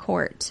statement in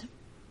court.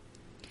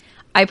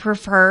 "I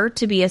prefer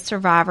to be a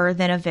survivor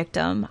than a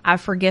victim. I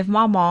forgive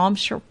my mom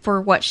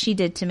for what she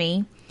did to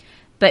me,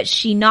 but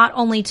she not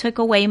only took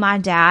away my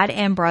dad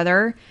and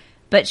brother,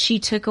 but she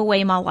took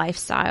away my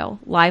lifestyle,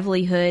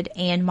 livelihood,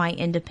 and my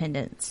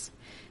independence."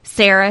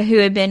 Sarah, who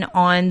had been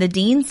on the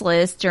dean's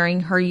list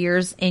during her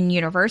years in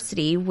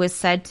university, was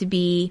said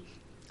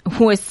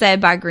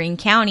by Greene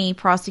County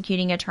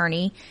prosecuting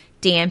attorney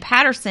Dan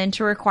Patterson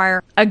to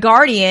require a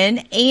guardian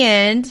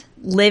and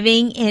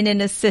living in an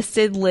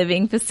assisted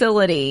living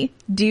facility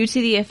due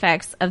to the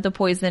effects of the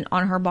poison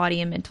on her body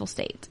and mental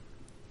state.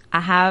 I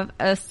have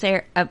a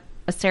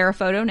Sarah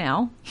photo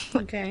now.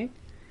 Okay.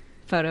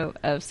 Photo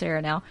of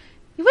Sarah now.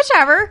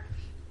 Whichever.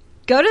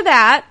 Go to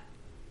that.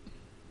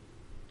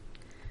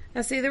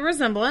 I see the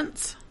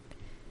resemblance.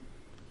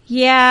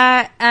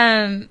 Yeah,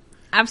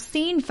 I've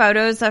seen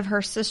photos of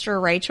her sister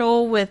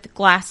Rachel with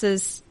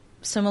glasses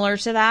similar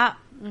to that.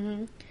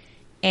 Mm-hmm.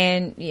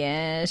 And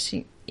yeah.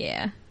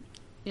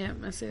 Yeah,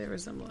 I see the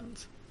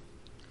resemblance.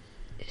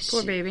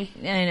 Poor baby.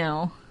 I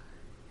know.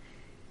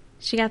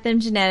 She got them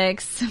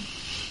genetics.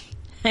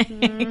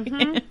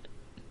 Mm-hmm.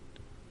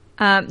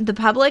 The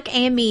public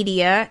and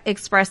media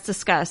expressed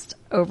disgust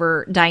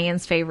over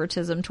Diane's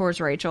favoritism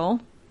towards Rachel.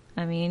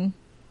 I mean,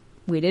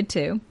 we did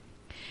too.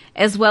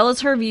 As well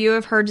as her view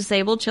of her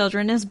disabled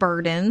children as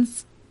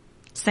burdens.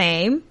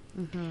 Same.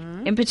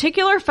 Mm-hmm. In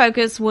particular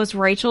focus was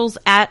Rachel's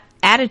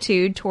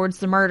attitude towards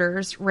the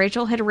murders.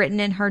 Rachel had written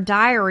in her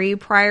diary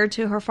prior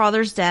to her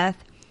father's death,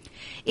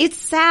 "It's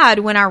sad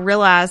when I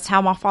realized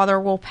how my father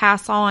will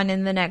pass on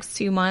in the next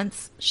 2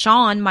 months.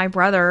 Sean, my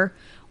brother,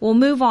 will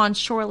move on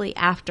shortly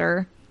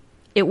after.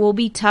 It will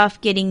be tough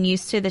getting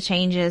used to the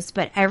changes,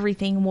 but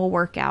everything will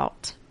work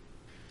out."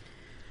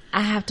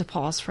 I have to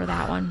pause for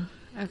that one.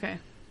 Okay.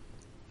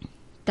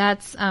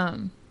 That's,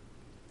 God,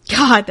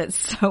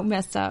 that's so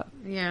messed up.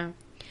 Yeah.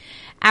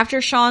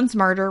 After Sean's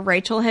murder,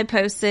 Rachel had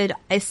posted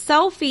a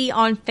selfie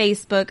on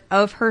Facebook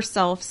of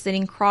herself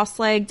sitting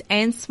cross-legged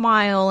and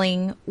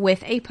smiling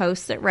with a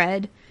post that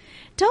read,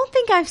 "Don't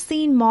think I've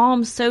seen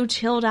Mom so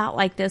chilled out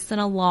like this in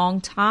a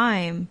long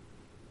time."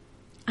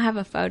 I have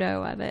a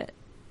photo of it.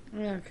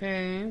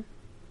 Okay.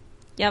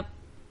 Yep.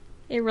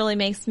 It really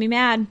makes me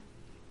mad.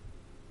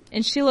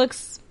 And she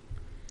looks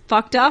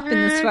fucked up in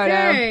this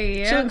photo.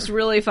 Yep. She looks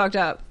really fucked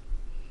up.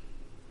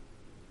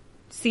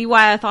 See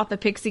why I thought the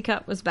pixie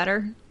cut was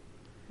better?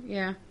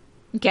 Yeah.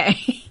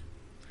 Okay.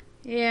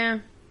 Yeah.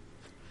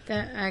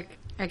 That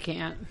I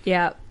can't.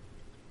 Yeah.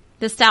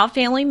 The Stout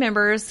family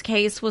members'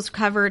 case was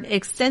covered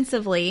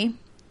extensively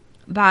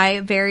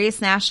by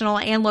various national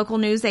and local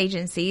news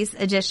agencies.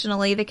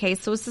 Additionally, the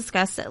case was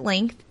discussed at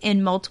length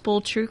in multiple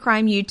true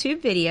crime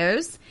YouTube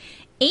videos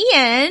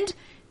and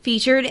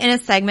featured in a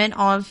segment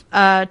of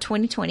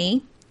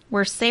 2020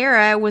 where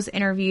Sarah was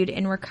interviewed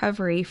in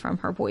recovery from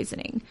her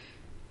poisoning.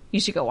 You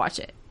should go watch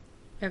it.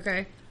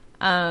 Okay.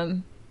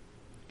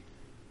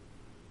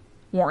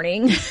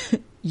 Warning,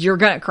 you're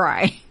gonna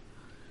cry.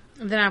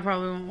 Then I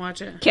probably won't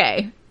watch it.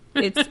 Okay.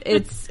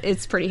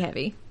 It's pretty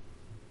heavy.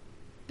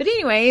 But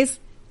anyways,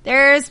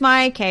 there's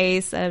my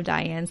case of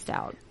Diane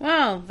Stout.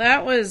 Well,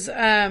 that was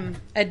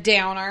a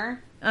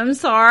downer. I'm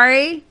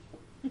sorry.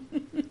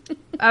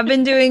 I've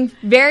been doing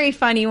very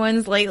funny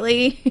ones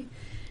lately.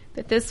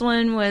 But this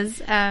one was,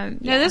 No,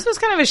 this was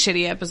kind of a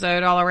shitty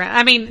episode all around.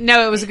 I mean,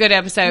 no, it was a good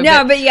episode.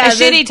 No, but yeah, a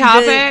shitty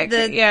topic.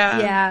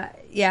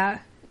 Yeah.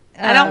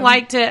 I don't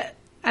like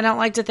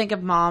to think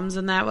of moms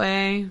in that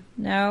way.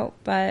 No,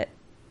 but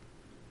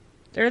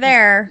they're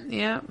there.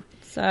 Yeah.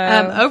 So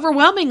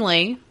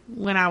overwhelmingly,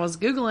 when I was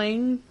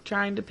Googling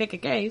trying to pick a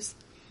case,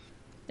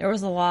 there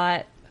was a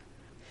lot.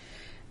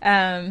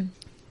 Yeah,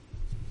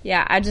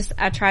 I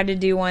tried to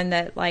do one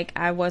that like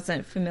I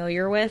wasn't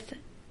familiar with.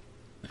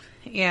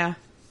 Yeah.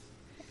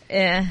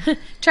 Eh.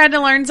 Tried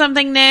to learn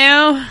something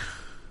new.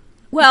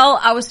 Well,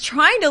 I was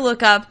trying to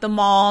look up the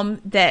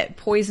mom that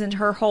poisoned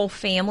her whole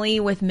family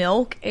with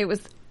milk. It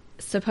was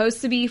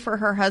supposed to be for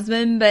her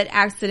husband, but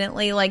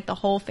accidentally, like, the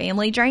whole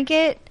family drank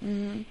it.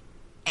 Mm-hmm.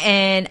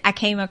 And I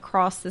came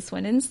across this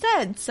one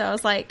instead. So I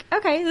was like,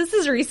 okay, this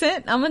is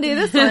recent. I'm going to do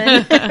this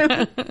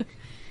one.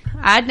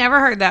 I'd never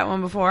heard that one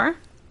before.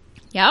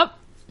 Yep.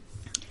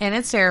 And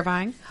it's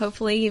terrifying.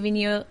 Hopefully giving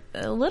you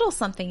a little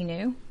something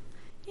new.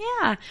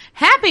 Yeah.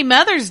 Happy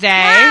Mother's Day.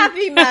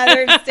 Happy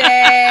Mother's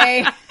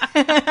Day.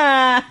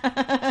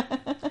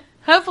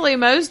 Hopefully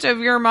most of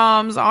your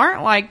moms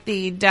aren't like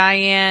the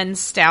Diane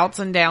Stouts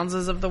and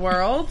Downses of the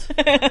world.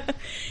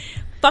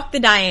 Fuck the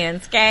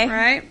Dianes, okay?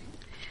 Right?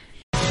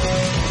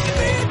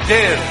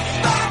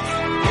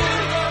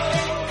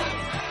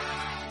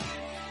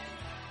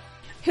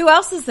 Who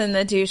else is in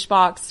the douche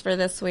box for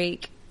this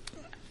week?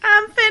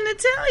 I'm finna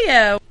tell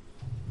you.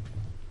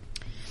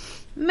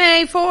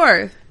 May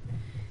 4th.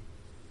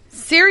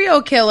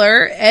 Serial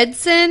killer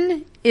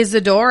Edson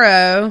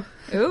Isidoro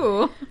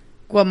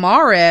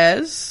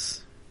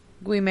Guimarães.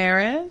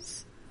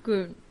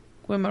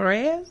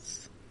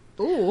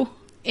 Ooh.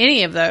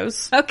 Any of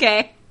those.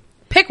 Okay.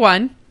 Pick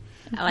one.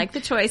 I like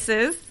the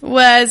choices.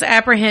 Was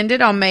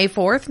apprehended on May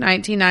 4th,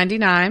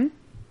 1999.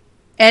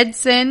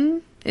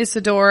 Edson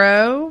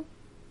Isidoro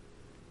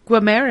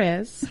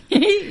Guimarães,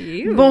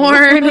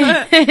 born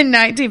in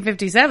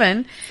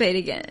 1957. Say it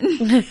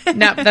again.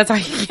 No, that's all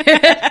you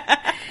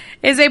get.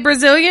 Is a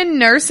Brazilian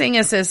nursing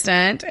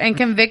assistant and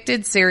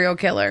convicted serial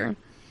killer.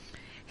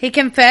 He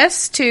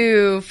confessed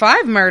to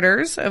 5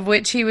 murders, of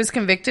which he was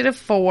convicted of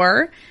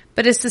 4,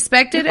 but is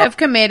suspected of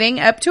committing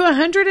up to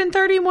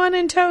 131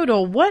 in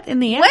total. What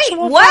in the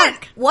actual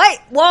fuck? Wait,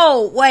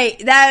 whoa,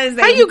 wait. That is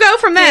how you go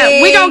from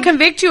that? We gonna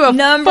convict you of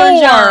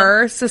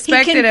 4,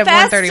 suspected of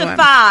 131. He confessed to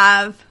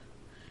 5,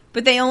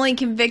 but they only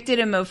convicted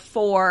him of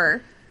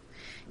 4.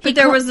 But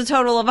there was a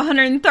total of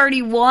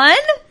 131?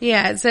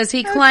 Yeah, it says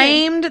he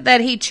claimed that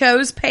he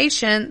chose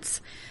patients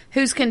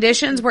whose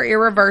conditions were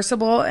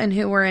irreversible and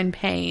who were in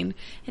pain.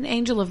 An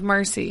angel of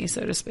mercy,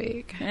 so to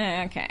speak.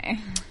 Okay.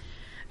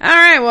 All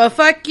right, well,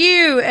 fuck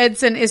you,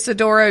 Edson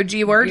Isidoro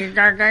G-word.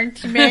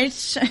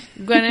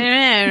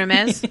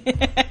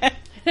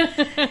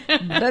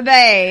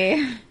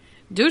 Bye-bye.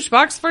 Douche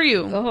box for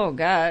you. Oh,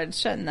 God.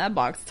 Shutting that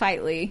box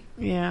tightly.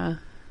 Yeah.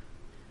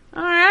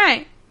 All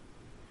right.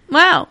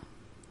 Well.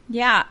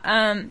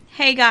 Yeah.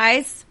 Hey,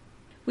 guys.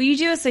 Will you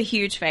do us a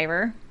huge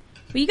favor?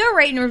 Will you go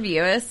rate and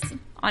review us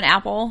on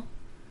Apple?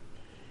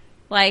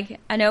 Like,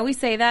 I know we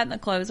say that in the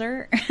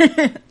closer.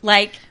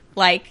 like.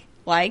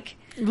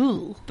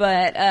 Ooh.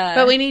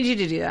 But we need you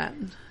to do that.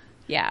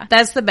 Yeah.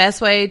 That's the best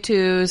way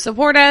to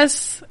support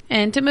us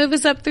and to move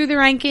us up through the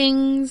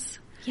rankings.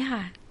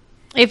 Yeah.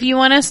 If you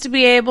want us to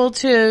be able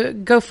to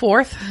go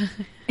forth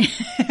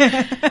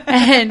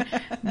and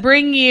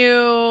bring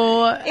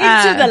you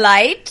into the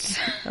light.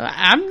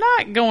 I'm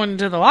not going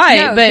to the light.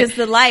 No, but because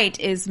the light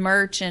is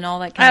merch and all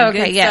that kind of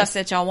good stuff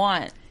that y'all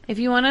want. If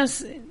you want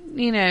us,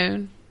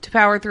 to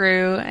power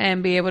through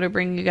and be able to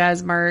bring you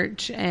guys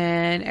merch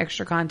and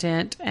extra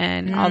content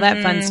and all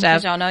that fun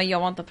stuff. Y'all know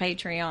y'all want the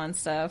Patreon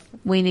stuff.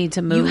 We need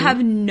to move. You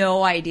have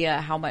no idea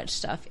how much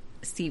stuff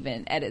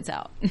Steven edits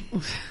out.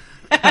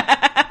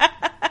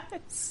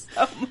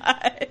 So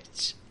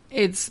much.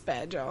 It's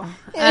bad, y'all.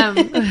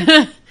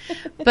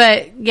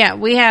 But yeah,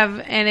 we have,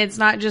 and it's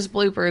not just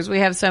bloopers. We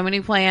have so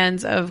many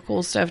plans of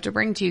cool stuff to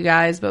bring to you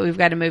guys, but we've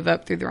got to move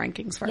up through the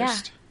rankings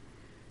first.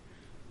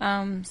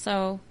 Yeah.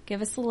 So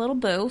give us a little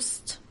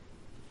boost.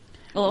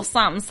 A little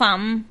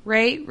something.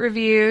 Rate,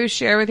 review,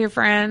 share with your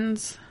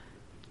friends,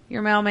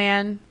 your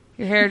mailman,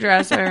 your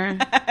hairdresser.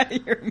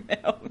 Your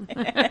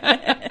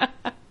mailman.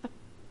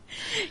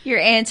 Your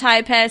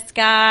anti-pest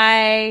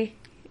guy.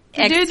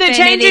 The dude that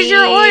changes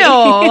your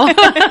oil.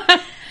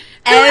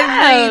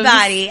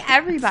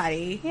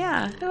 Everybody.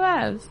 Yeah, who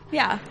has?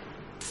 Yeah.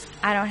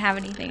 I don't have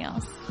anything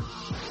else.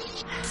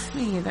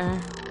 Me either.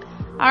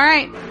 All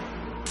right.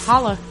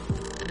 Holla.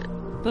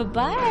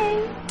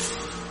 Bye-bye.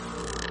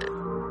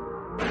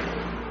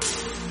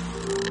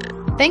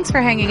 Thanks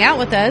for hanging out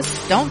with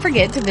us. Don't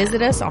forget to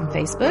visit us on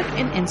Facebook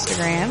and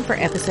Instagram for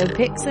episode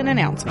pics and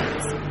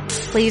announcements.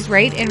 Please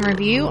rate and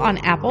review on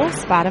Apple,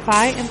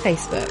 Spotify, and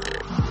Facebook.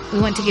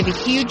 We want to give a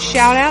huge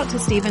shout out to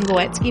Stephen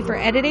Goetsky for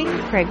editing,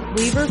 Craig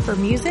Weaver for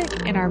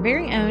music, and our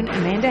very own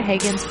Amanda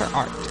Higgins for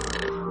art.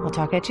 We'll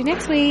talk at you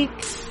next week.